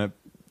 I'm just gonna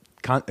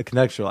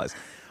contextualize.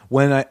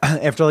 When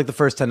after like the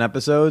first 10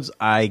 episodes,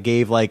 I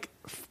gave like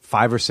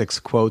 5 or 6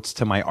 quotes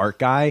to my art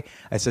guy.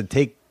 I said,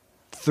 take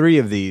 3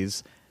 of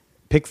these,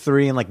 pick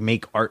 3 and like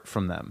make art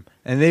from them.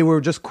 And they were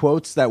just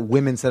quotes that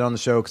women said on the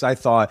show, because I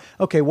thought,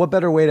 okay, what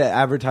better way to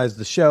advertise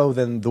the show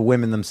than the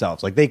women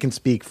themselves? Like, they can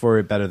speak for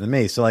it better than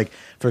me. So like,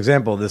 for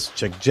example, this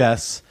chick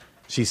Jess,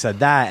 she said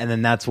that, and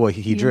then that's what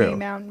he drew. You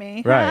mount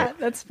me. Right.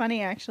 That's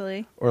funny,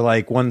 actually. Or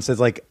like one says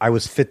like, I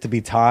was fit to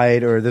be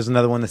tied. Or there's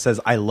another one that says,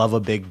 I love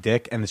a big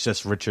dick, and it's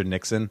just Richard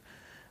Nixon.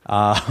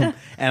 And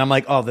I'm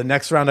like, oh, the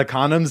next round of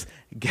condoms,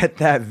 get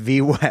that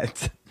V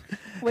wet.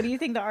 What do you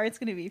think the art's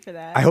going to be for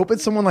that? I hope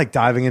it's someone like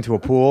diving into a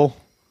pool,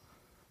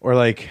 or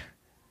like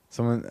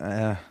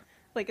someone,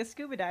 like a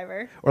scuba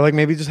diver, or like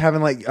maybe just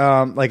having like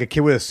a kid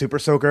with a super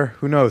soaker.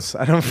 Who knows?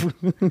 I don't.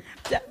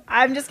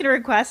 I'm just going to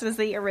request, as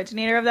the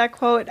originator of that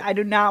quote, I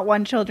do not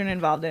want children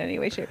involved in any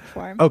way, shape, or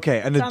form. Okay,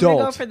 an so adult. I'm going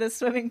to go for the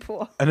swimming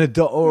pool. An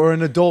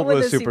adult with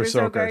a super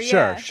soaker. Sure,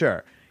 Yeah.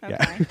 sure.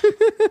 Okay.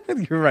 Yeah,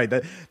 you're right.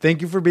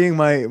 Thank you for being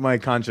my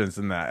conscience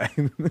in that.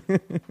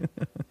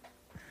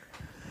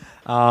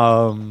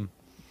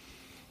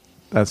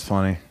 That's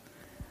funny.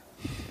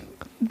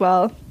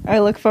 Well, I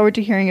look forward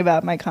to hearing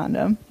about my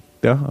condom.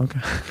 Yeah. Okay.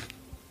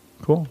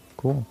 Cool.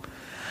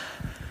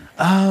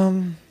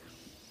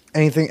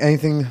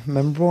 Anything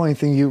memorable?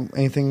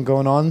 Anything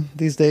going on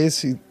these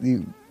days?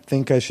 You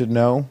think I should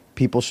know?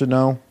 People should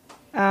know.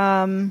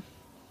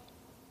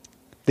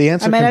 The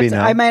answer can be no.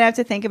 I might have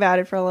to think about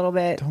it for a little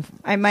bit.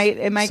 It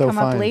might come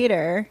up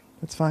later.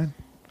 That's fine.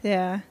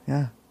 Yeah.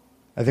 Yeah.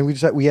 I think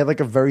we had like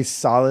a very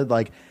solid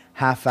like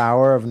half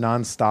hour of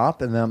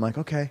nonstop, and then I'm like,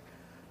 okay,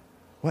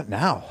 what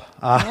now?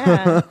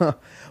 Yeah.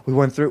 we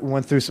went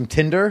through some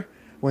Tinder,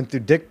 went through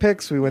dick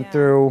pics, we went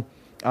through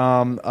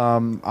I'm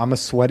a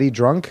sweaty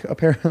drunk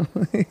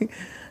apparently.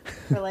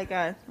 For like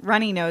a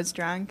runny nose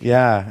drunk.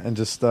 Yeah, and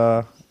just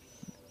I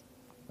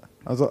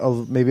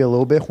was maybe a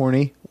little bit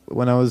horny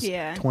when I was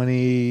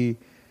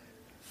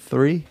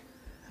 23.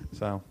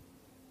 So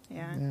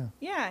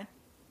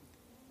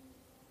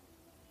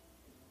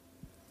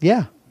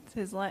yeah. It's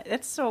his life.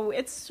 It's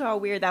so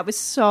weird. That was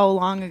so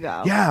long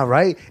ago. Yeah,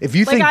 right. If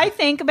you I was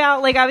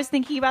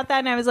thinking about that,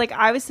 and I was like,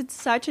 I was at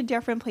such a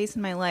different place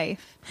in my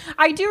life.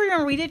 I do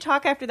remember we did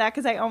talk after that,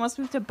 because I almost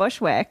moved to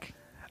Bushwick.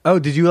 Oh,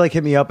 did you like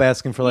hit me up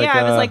asking for like? Yeah,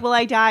 I was like, will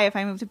I die if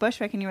I move to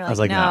Bushwick? And you were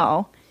like,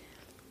 no.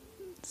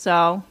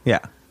 So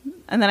yeah.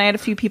 And then I had a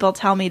few people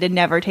tell me to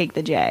never take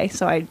the J,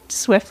 so I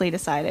swiftly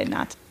decided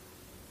not to.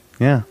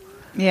 Yeah.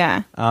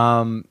 Yeah.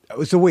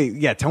 So wait,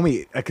 yeah, tell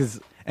me,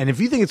 and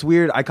if you think it's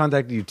weird, I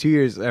contacted you 2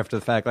 years after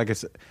the fact. Like I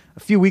said, a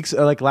few weeks,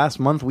 like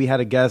last month, we had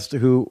a guest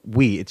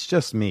it's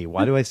just me.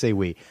 Why do I say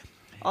we?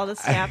 All the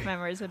staff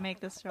members that make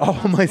this show.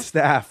 All my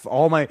staff,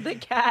 the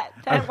cat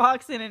that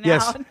walks in and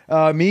out.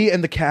 Yes, me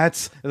and the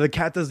cats. The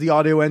cat does the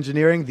audio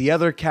engineering. The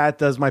other cat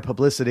does my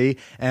publicity,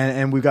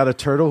 and we've got a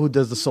turtle who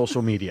does the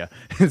social media.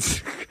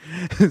 There's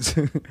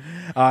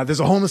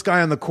a homeless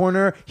guy on the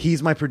corner.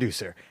 He's my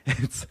producer.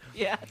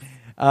 Yeah.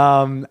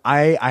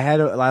 I had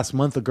last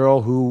month a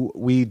girl who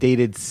we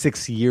dated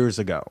 6 years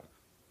ago.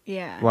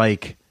 Yeah.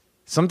 Like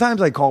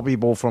sometimes I call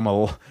people from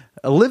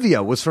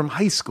Olivia was from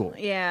high school.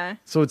 Yeah.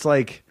 So it's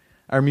like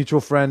our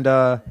mutual friend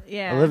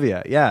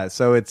Olivia. Yeah.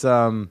 So it's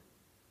that's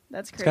crazy.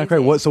 It's kind of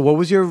crazy. What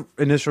was your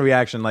initial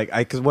reaction? Like,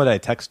 because what, did I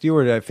text you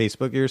or did I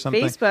Facebook you or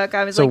something? Facebook.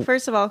 I was like,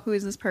 first of all, who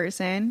is this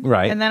person?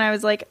 Right. And then I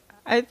was like,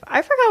 I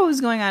forgot what was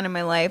going on in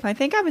my life. I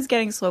think I was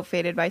getting slow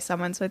faded by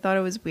someone, so I thought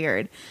it was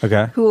weird.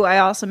 Okay. Who I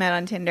also met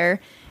on Tinder.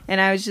 And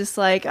I was just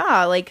like,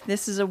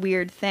 this is a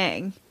weird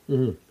thing.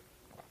 Mm-hmm.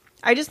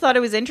 I just thought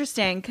it was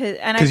interesting.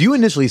 Because you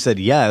initially said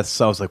yes,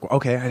 so I was like, well,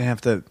 okay, I didn't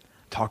have to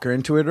talk her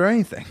into it or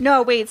anything.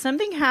 No, wait,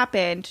 something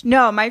happened.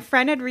 No, my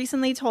friend had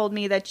recently told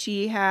me that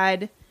she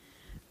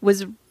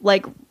was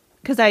like,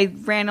 because I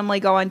randomly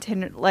go on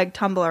Tinder, like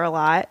Tumblr a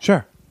lot.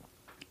 Sure.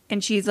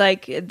 And she's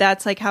like,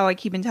 that's like how I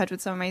keep in touch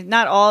with some of my,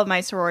 not all of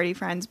my sorority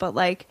friends, but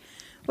like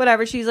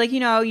whatever. She's like,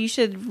 you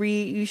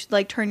should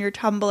like turn your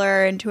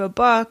Tumblr into a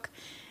book.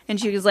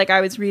 And she was like, I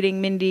was reading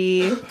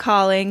Mindy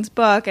Collins'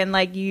 book, and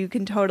like you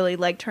can totally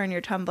like turn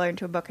your Tumblr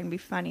into a book and be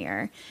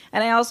funnier.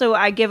 And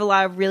I give a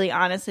lot of really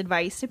honest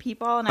advice to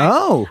people. And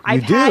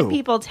I've had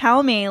people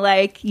tell me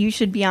like you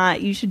should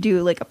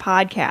do like a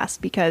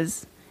podcast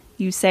because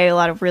you say a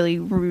lot of really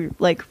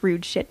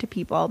rude shit to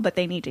people, but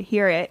they need to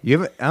hear it.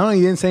 You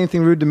didn't say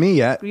anything rude to me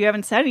yet. You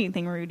haven't said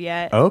anything rude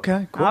yet.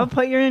 Okay, cool. I'll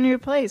put you in your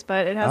place,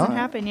 but it hasn't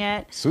happened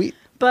yet. Sweet.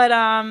 But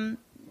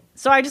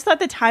so I just thought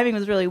the timing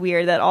was really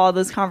weird that all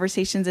those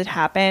conversations had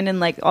happened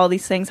and like all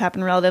these things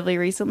happened relatively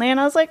recently, and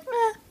I was like,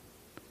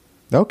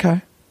 meh.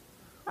 Okay.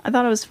 I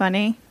thought it was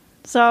funny.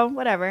 So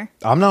whatever.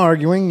 I'm not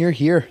arguing. You're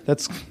here.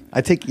 I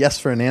take yes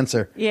for an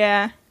answer.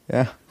 Yeah.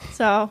 Yeah.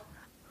 So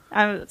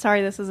I'm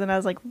sorry this isn't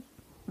as like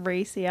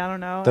racy. I don't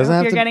know. Doesn't I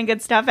have hope you're to- getting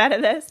good stuff out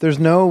of this. There's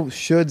no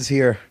shoulds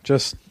here.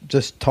 Just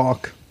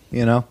talk,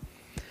 you know?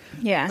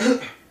 Yeah.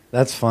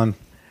 That's fun.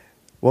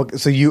 Well,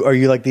 so are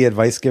you like the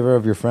advice giver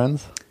of your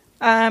friends?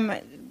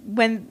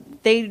 When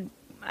they,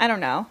 I don't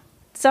know.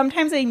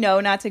 Sometimes they know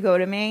not to go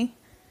to me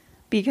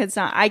because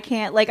I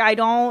can't, like, I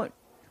don't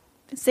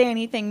say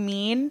anything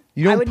mean.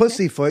 You don't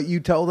pussyfoot. You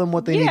tell them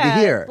what they need to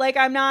hear. Like,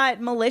 I'm not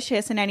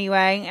malicious in any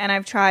way, and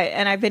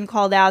I've been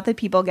called out that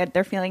people get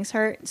their feelings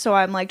hurt, so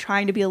I'm, like,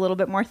 trying to be a little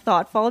bit more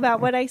thoughtful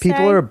about what I say.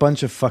 People are a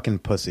bunch of fucking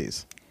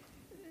pussies.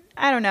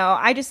 I don't know.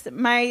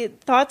 My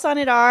thoughts on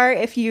it are,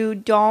 if you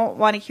don't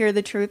want to hear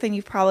the truth, and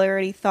you've probably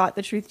already thought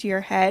the truth to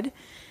your head,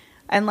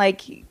 and,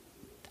 like,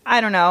 I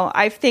don't know.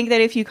 I think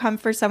that if you come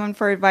for someone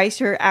for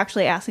advice, you're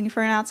actually asking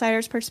for an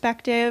outsider's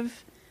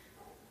perspective.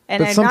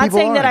 And But I'm some not people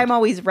saying that aren't. I'm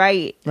always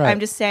right. Right. I'm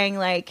just saying,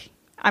 like,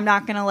 I'm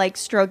not going to, like,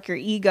 stroke your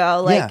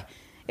ego. Like, Yeah.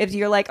 if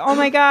you're like, oh,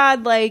 my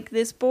God, like,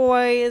 this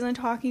boy isn't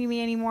talking to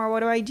me anymore. What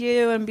do I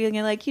do? And being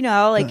like, you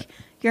know, like,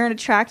 you're an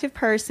attractive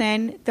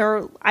person.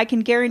 I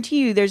can guarantee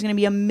you there's going to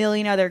be a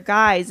million other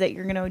guys that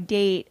you're going to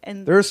date.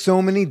 And There are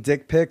so many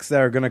dick pics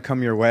that are going to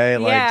come your way.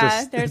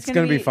 It's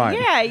going to be fine.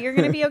 Yeah, you're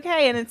going to be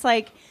okay. And it's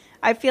like,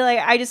 I feel like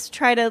I just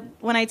try to,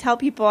 when I tell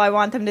people, I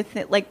want them to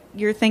like,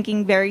 you're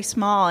thinking very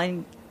small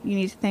and you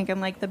need to think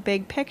in like the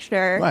big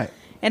picture. Right.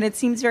 And it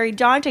seems very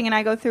daunting, and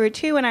I go through it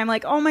too, and I'm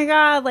like, oh my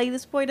God, like,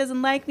 this boy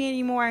doesn't like me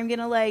anymore. I'm going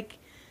to, like,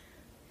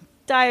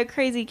 die a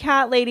crazy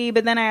cat lady.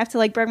 But then I have to,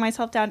 like, bring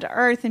myself down to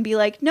earth and be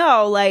like,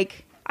 no,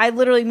 like, I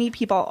literally meet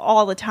people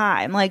all the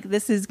time. Like,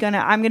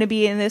 I'm going to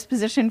be in this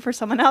position for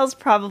someone else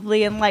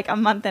probably in, like, a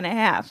month and a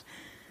half.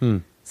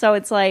 So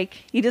it's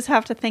like, you just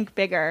have to think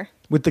bigger.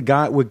 With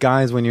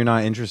guys, when you're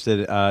not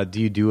interested,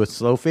 do you do a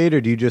slow fade,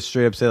 or do you just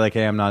straight up say like,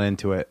 "Hey, I'm not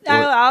into it"?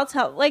 I'll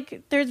tell.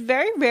 Like, there's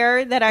very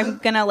rare that I'm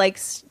gonna like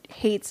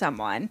hate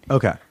someone.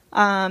 Okay.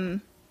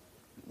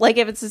 Like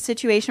if it's a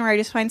situation where I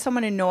just find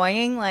someone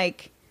annoying,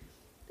 like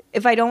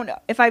if I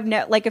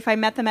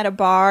met them at a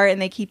bar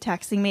and they keep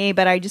texting me,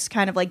 but I just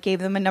kind of like gave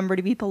them a number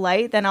to be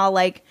polite, then I'll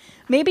like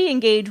maybe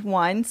engage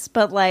once,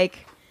 but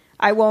like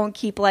I won't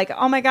keep like,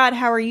 oh my God,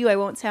 how are you? I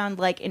won't sound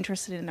like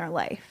interested in their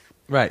life.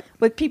 Right.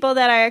 With people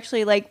that I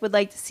actually like would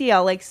like to see,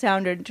 I'll like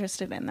sound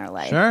interested in their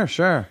life.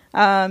 Sure.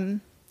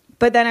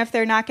 But then if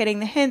they're not getting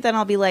the hint, then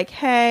I'll be like,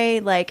 hey,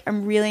 like,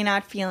 I'm really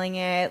not feeling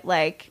it.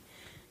 Like,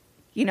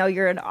 you know,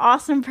 you're an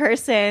awesome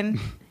person.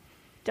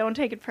 Don't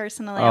take it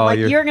personally. I'm like,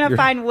 you're going to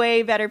find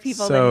way better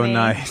people than me. So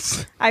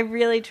nice. I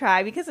really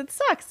try because it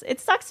sucks.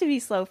 It sucks to be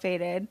slow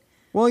faded.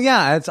 Well,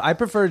 yeah, I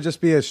prefer to just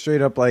be a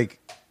straight up like,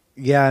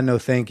 yeah, no,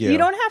 thank you. You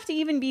don't have to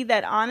even be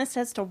that honest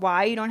as to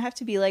why. You don't have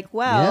to be like,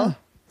 well. Yeah.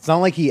 It's not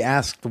like he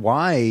asked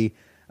why,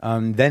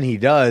 then he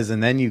does,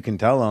 and then you can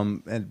tell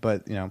him.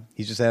 But you know,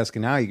 he's just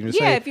asking now. You can just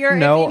say, if you're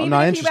no, if I'm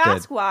not if interested. you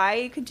ask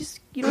why,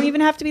 you don't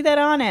even have to be that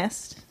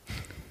honest.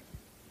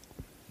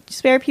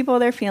 Spare people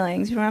their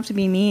feelings. You don't have to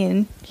be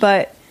mean.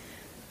 But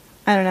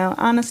I don't know.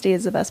 Honesty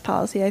is the best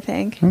policy, I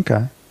think.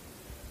 Okay.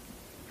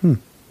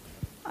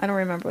 I don't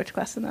remember which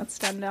question that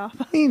stemmed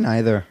off. Me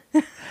neither.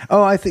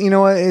 Oh, you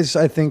know what is?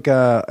 I think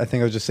I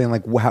was just saying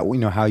like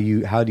how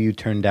do you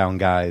turn down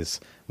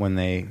guys when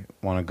they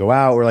want to go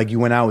out, or like you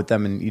went out with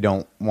them and you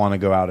don't want to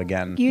go out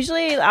again?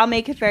 Usually I'll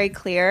make it very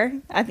clear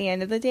at the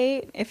end of the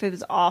date if it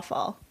was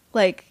awful.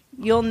 Like,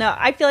 you'll know.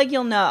 I feel like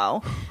you'll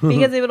know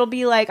because it'll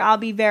be like, I'll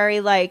be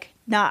very like,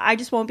 I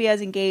just won't be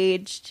as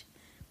engaged.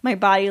 My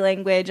body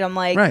language, I'm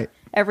like, right.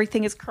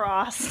 Everything is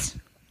crossed.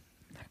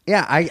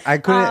 Yeah, I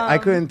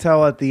couldn't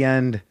tell at the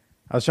end.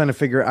 I was trying to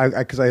figure out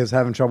because I was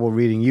having trouble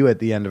reading you at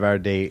the end of our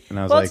date, and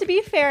I was well, like, to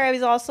be fair, I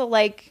was also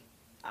like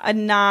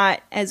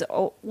not as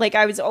like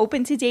I was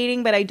open to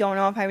dating, but I don't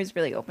know if I was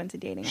really open to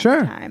dating at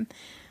the time.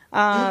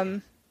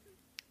 I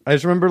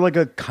just remember like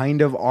a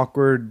kind of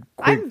awkward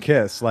quick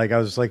kiss. Like I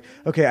was just like,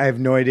 okay, I have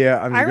no idea.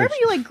 I remember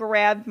you like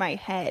grabbed my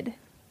head.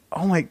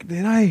 Oh my!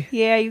 Did I?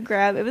 Yeah, you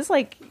grabbed.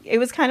 It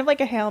was kind of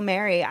like a Hail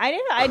Mary. I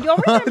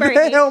don't remember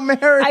Hail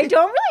Mary. I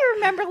don't really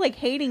remember like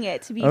hating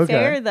it. To be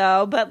fair,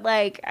 though, but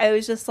like I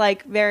was just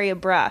like very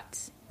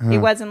abrupt. It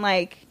wasn't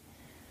like,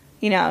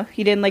 you know,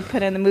 you didn't like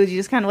put in the mood. You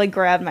just kind of like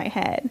grabbed my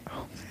head.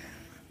 Oh,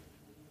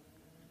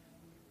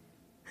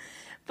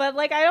 but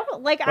like I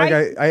don't like I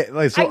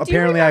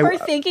apparently I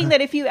remember thinking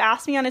that if you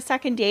asked me on a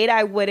second date,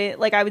 I wouldn't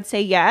like I would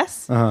say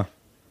yes.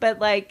 But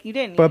like you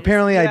didn't. But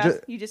apparently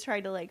you just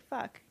tried to like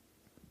fuck.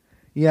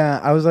 Yeah,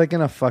 I was like in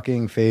a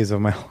fucking phase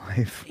of my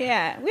life.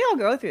 Yeah, we all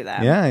go through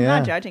that. Yeah, I'm yeah.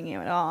 not judging you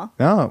at all.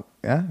 No,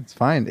 yeah, it's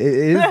fine. It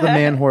is the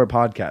Man Horror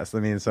Podcast. I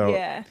mean, so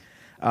yeah.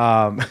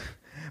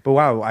 But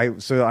wow, I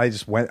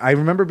just went. I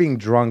remember being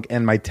drunk,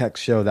 and my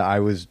texts show that I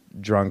was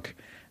drunk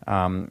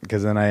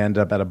because then I ended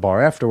up at a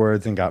bar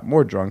afterwards and got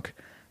more drunk.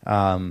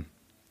 But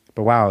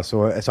wow,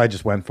 so I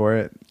just went for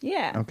it.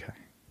 Yeah. Okay.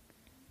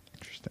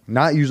 Interesting.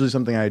 Not usually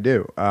something I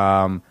do.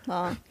 Well,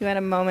 you had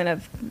a moment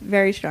of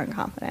very strong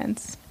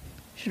confidence.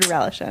 Should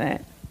relish in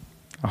it.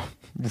 Oh,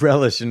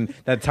 relish in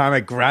that time I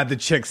grabbed the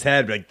chick's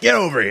head, like, get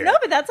over here. No,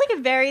 but that's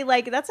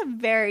like that's a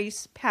very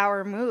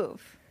power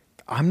move.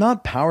 I'm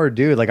not power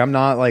dude. Like, I'm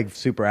not like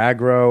super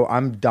aggro.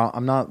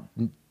 I'm not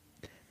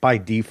by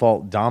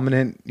default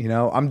dominant. You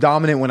know, I'm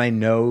dominant when I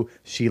know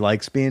she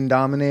likes being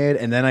dominated,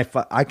 and then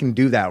I can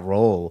do that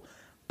role.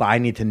 But I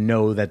need to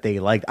know that they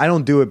like. I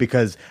don't do it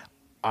because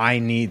I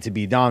need to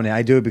be dominant.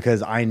 I do it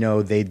because I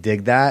know they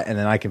dig that, and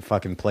then I can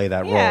fucking play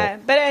that role. Yeah,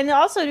 but and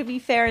also to be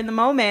fair, in the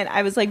moment,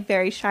 I was like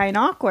very shy and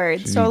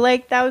awkward. So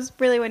like that was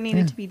really what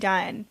needed to be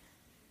done.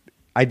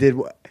 I did.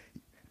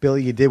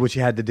 Billy, you did what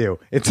you had to do.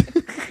 It's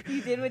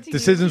You did what you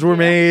decisions needed were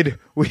to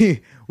do.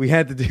 made. We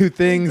had to do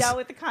things. We dealt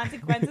with the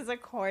consequences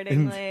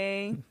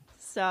accordingly.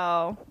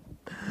 So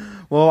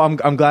Well,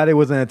 I'm glad it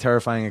wasn't a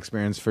terrifying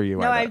experience for you.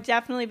 no, either. I've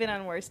definitely been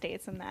on worse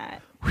dates than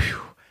that.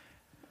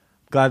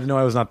 Glad to know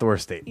I was not the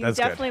worst date. You That's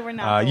definitely good. were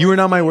not the you were worst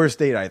not my date. worst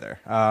date either.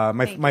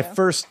 My Thank you.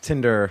 first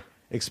Tinder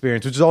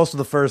experience, which is also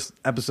the first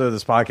episode of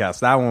this podcast.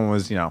 That one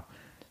was,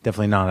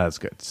 definitely not as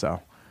good.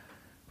 So,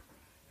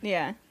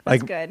 Yeah,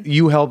 that's like, good.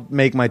 you helped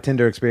make my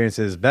Tinder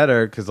experiences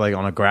better because, like,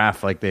 on a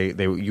graph, like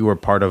you were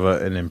part of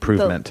an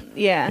improvement.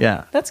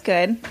 Yeah. That's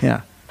good.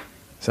 Yeah.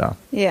 So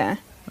Yeah,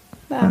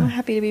 I'm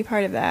happy to be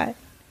part of that.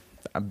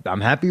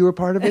 I'm happy you were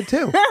part of it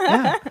too.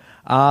 Yeah.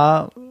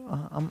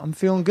 I'm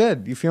feeling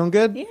good. You feeling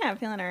good? Yeah, I'm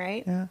feeling all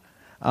right. Yeah.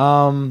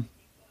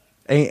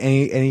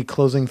 Any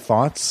closing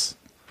thoughts?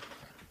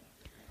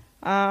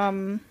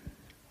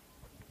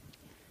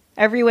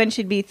 Everyone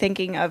should be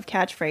thinking of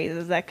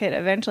catchphrases that could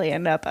eventually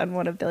end up on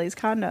one of Billy's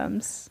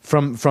condoms.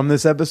 From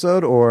this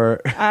episode, or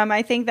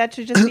I think that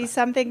should just be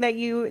something that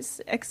you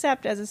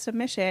accept as a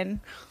submission.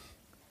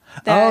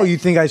 oh, you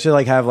think I should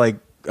like have like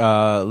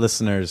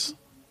listeners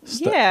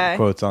Yeah.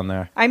 quotes on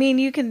there? I mean,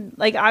 you can,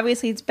 like,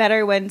 obviously it's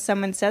better when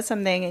someone says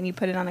something and you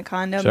put it on a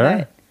condom, Sure.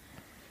 but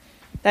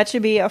that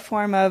should be a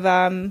form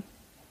of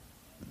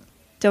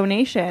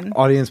donation.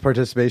 Audience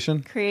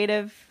participation.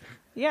 Creative.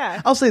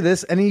 Yeah. I'll say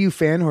this: any of you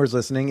fan whores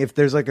listening, if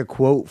there's like a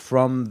quote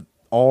from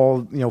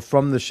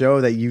from the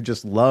show that you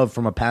just love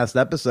from a past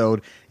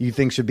episode, you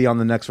think should be on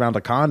the next round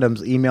of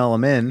condoms, email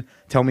them in.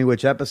 Tell me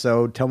which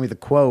episode. Tell me the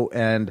quote,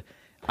 and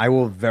I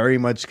will very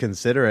much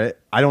consider it.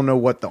 I don't know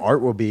what the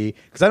art will be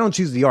because I don't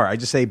choose the art. I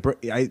just say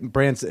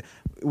Branson,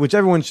 which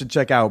everyone should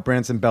check out.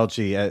 Branson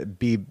Belchi at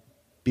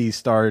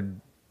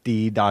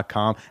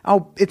bstard.com.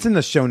 It's in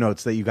the show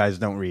notes that you guys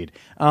don't read.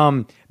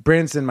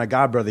 Branson, my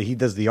godbrother, he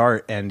does the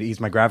art and he's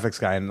my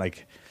graphics guy. And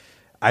like,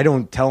 I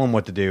don't tell him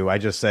what to do. I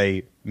just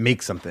say,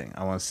 make something.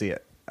 I want to see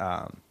it.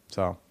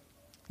 So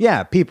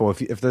yeah, people,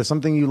 if there's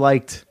something you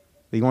liked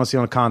that you want to see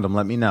on a condom,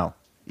 let me know.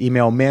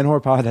 Email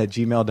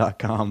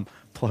manwhorepod@gmail.com.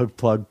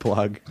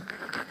 Plug.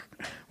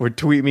 Or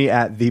tweet me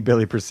at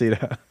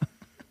thebillyprocida.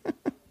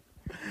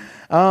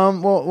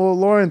 Well,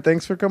 Lauren,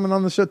 thanks for coming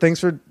on the show. Thanks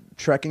for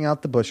trekking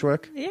out the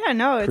Bushwick. Yeah,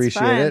 no, it's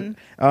Appreciate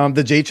fun. it.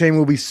 The J train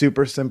will be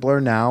super simpler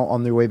now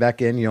on their way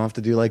back in. You don't have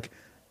to do like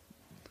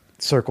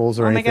circles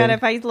or anything. Oh my God,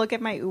 if I look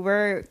at my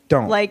Uber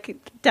Don't.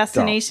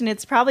 destination,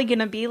 it's probably going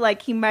to be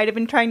like he might have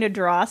been trying to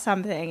draw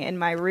something in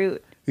my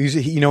route. He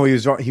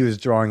was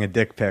drawing a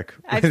dick pic.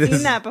 I've with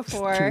seen that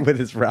before. with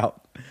his route.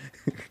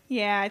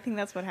 Yeah, I think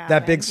that's what happened.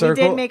 That big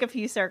circle? We did make a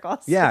few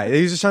circles. Yeah,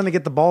 he was just trying to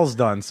get the balls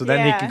done, so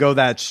then he Yeah. could go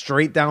that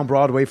straight down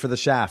Broadway for the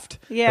shaft.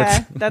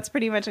 Yeah, that's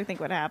pretty much, I think,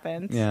 what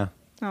happened. Yeah.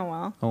 Oh,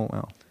 well. Oh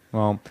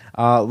well.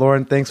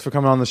 Lauren, thanks for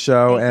coming on the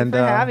show. Thank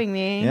you for having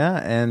me. Yeah,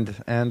 and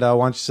why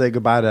don't you say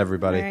goodbye to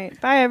everybody? All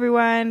right. Bye,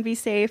 everyone. Be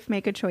safe.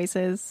 Make good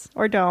choices.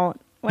 Or don't.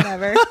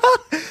 Whatever.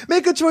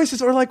 Make good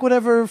choices or like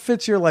whatever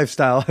fits your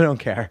lifestyle. I don't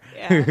care.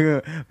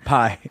 Yeah.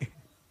 Bye.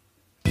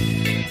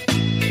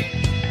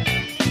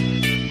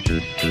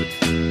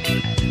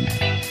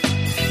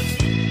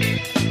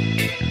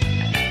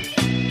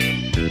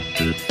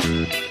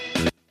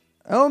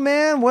 Oh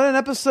man, what an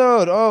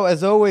episode. Oh,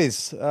 as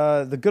always,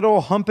 the good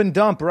old hump and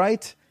dump,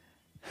 right?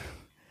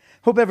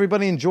 Hope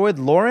everybody enjoyed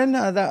Lauren.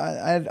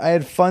 I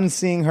had fun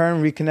seeing her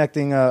and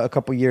reconnecting a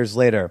couple years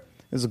later.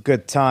 It was a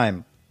good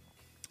time.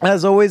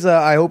 As always,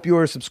 I hope you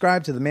are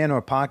subscribed to the Man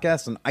Whore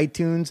Podcast on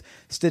iTunes,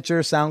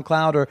 Stitcher,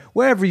 SoundCloud, or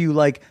wherever you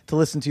like to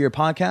listen to your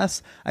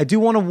podcasts. I do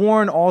want to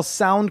warn all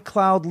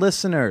SoundCloud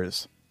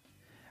listeners.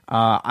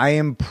 I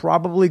am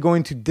probably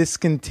going to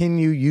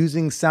discontinue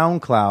using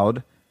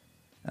SoundCloud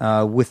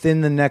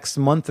within the next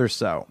month or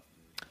so.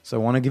 So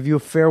I want to give you a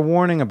fair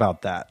warning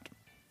about that.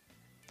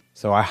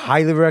 So I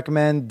highly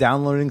recommend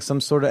downloading some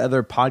sort of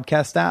other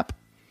podcast app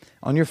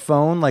on your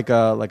phone, like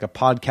a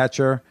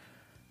podcatcher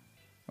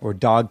or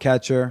dog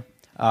catcher.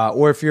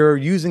 Or if you're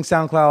using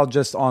SoundCloud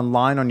just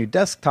online on your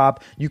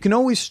desktop, you can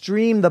always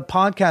stream the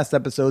podcast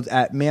episodes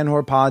at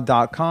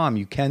manwhorepod.com.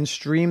 You can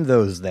stream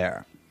those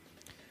there.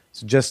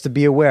 So just to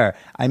be aware,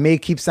 I may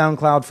keep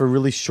SoundCloud for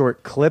really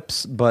short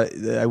clips, but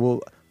I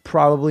will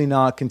probably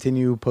not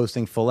continue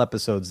posting full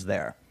episodes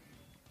there.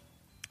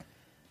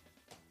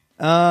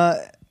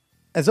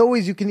 As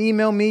always, you can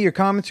email me your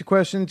comments, your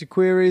questions, your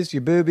queries, your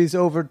boobies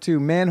over to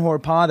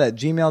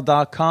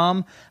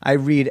manwhorepod@gmail.com. I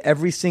read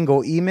every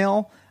single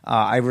email.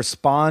 I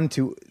respond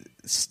to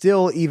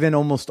still even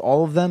almost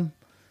all of them.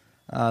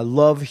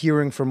 Love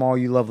hearing from all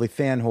you lovely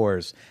fan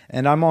whores.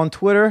 And I'm on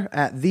Twitter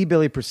at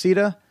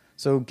TheBillyProcida.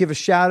 So give a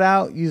shout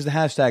out. Use the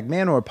hashtag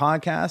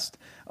 #ManWhorePodcast.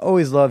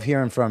 Always love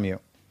hearing from you.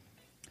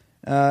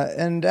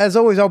 And as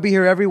always, I'll be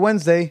here every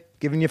Wednesday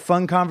giving you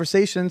fun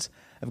conversations.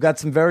 I've got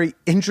some very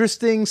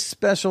interesting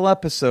special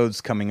episodes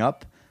coming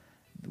up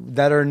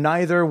that are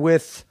neither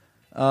with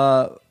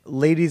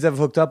ladies I've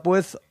hooked up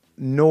with,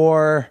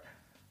 nor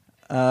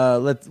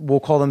we'll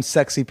call them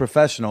sexy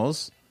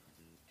professionals.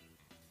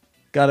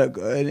 Got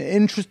an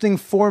interesting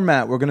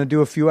format we're going to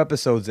do a few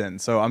episodes in.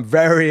 So I'm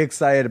very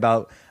excited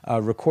about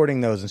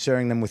recording those and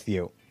sharing them with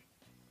you.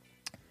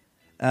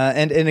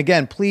 And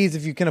again, please,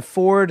 if you can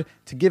afford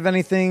to give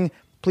anything,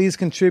 please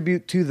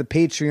contribute to the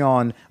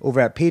Patreon over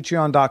at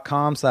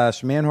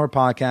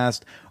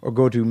patreon.com/manwhorepodcast or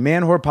go to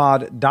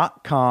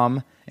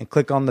manwhorepod.com and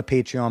click on the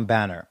Patreon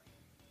banner.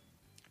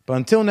 But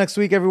until next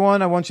week,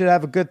 everyone, I want you to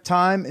have a good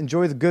time.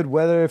 Enjoy the good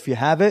weather if you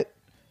have it.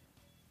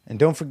 And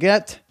don't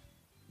forget,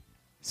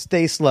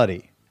 stay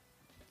slutty.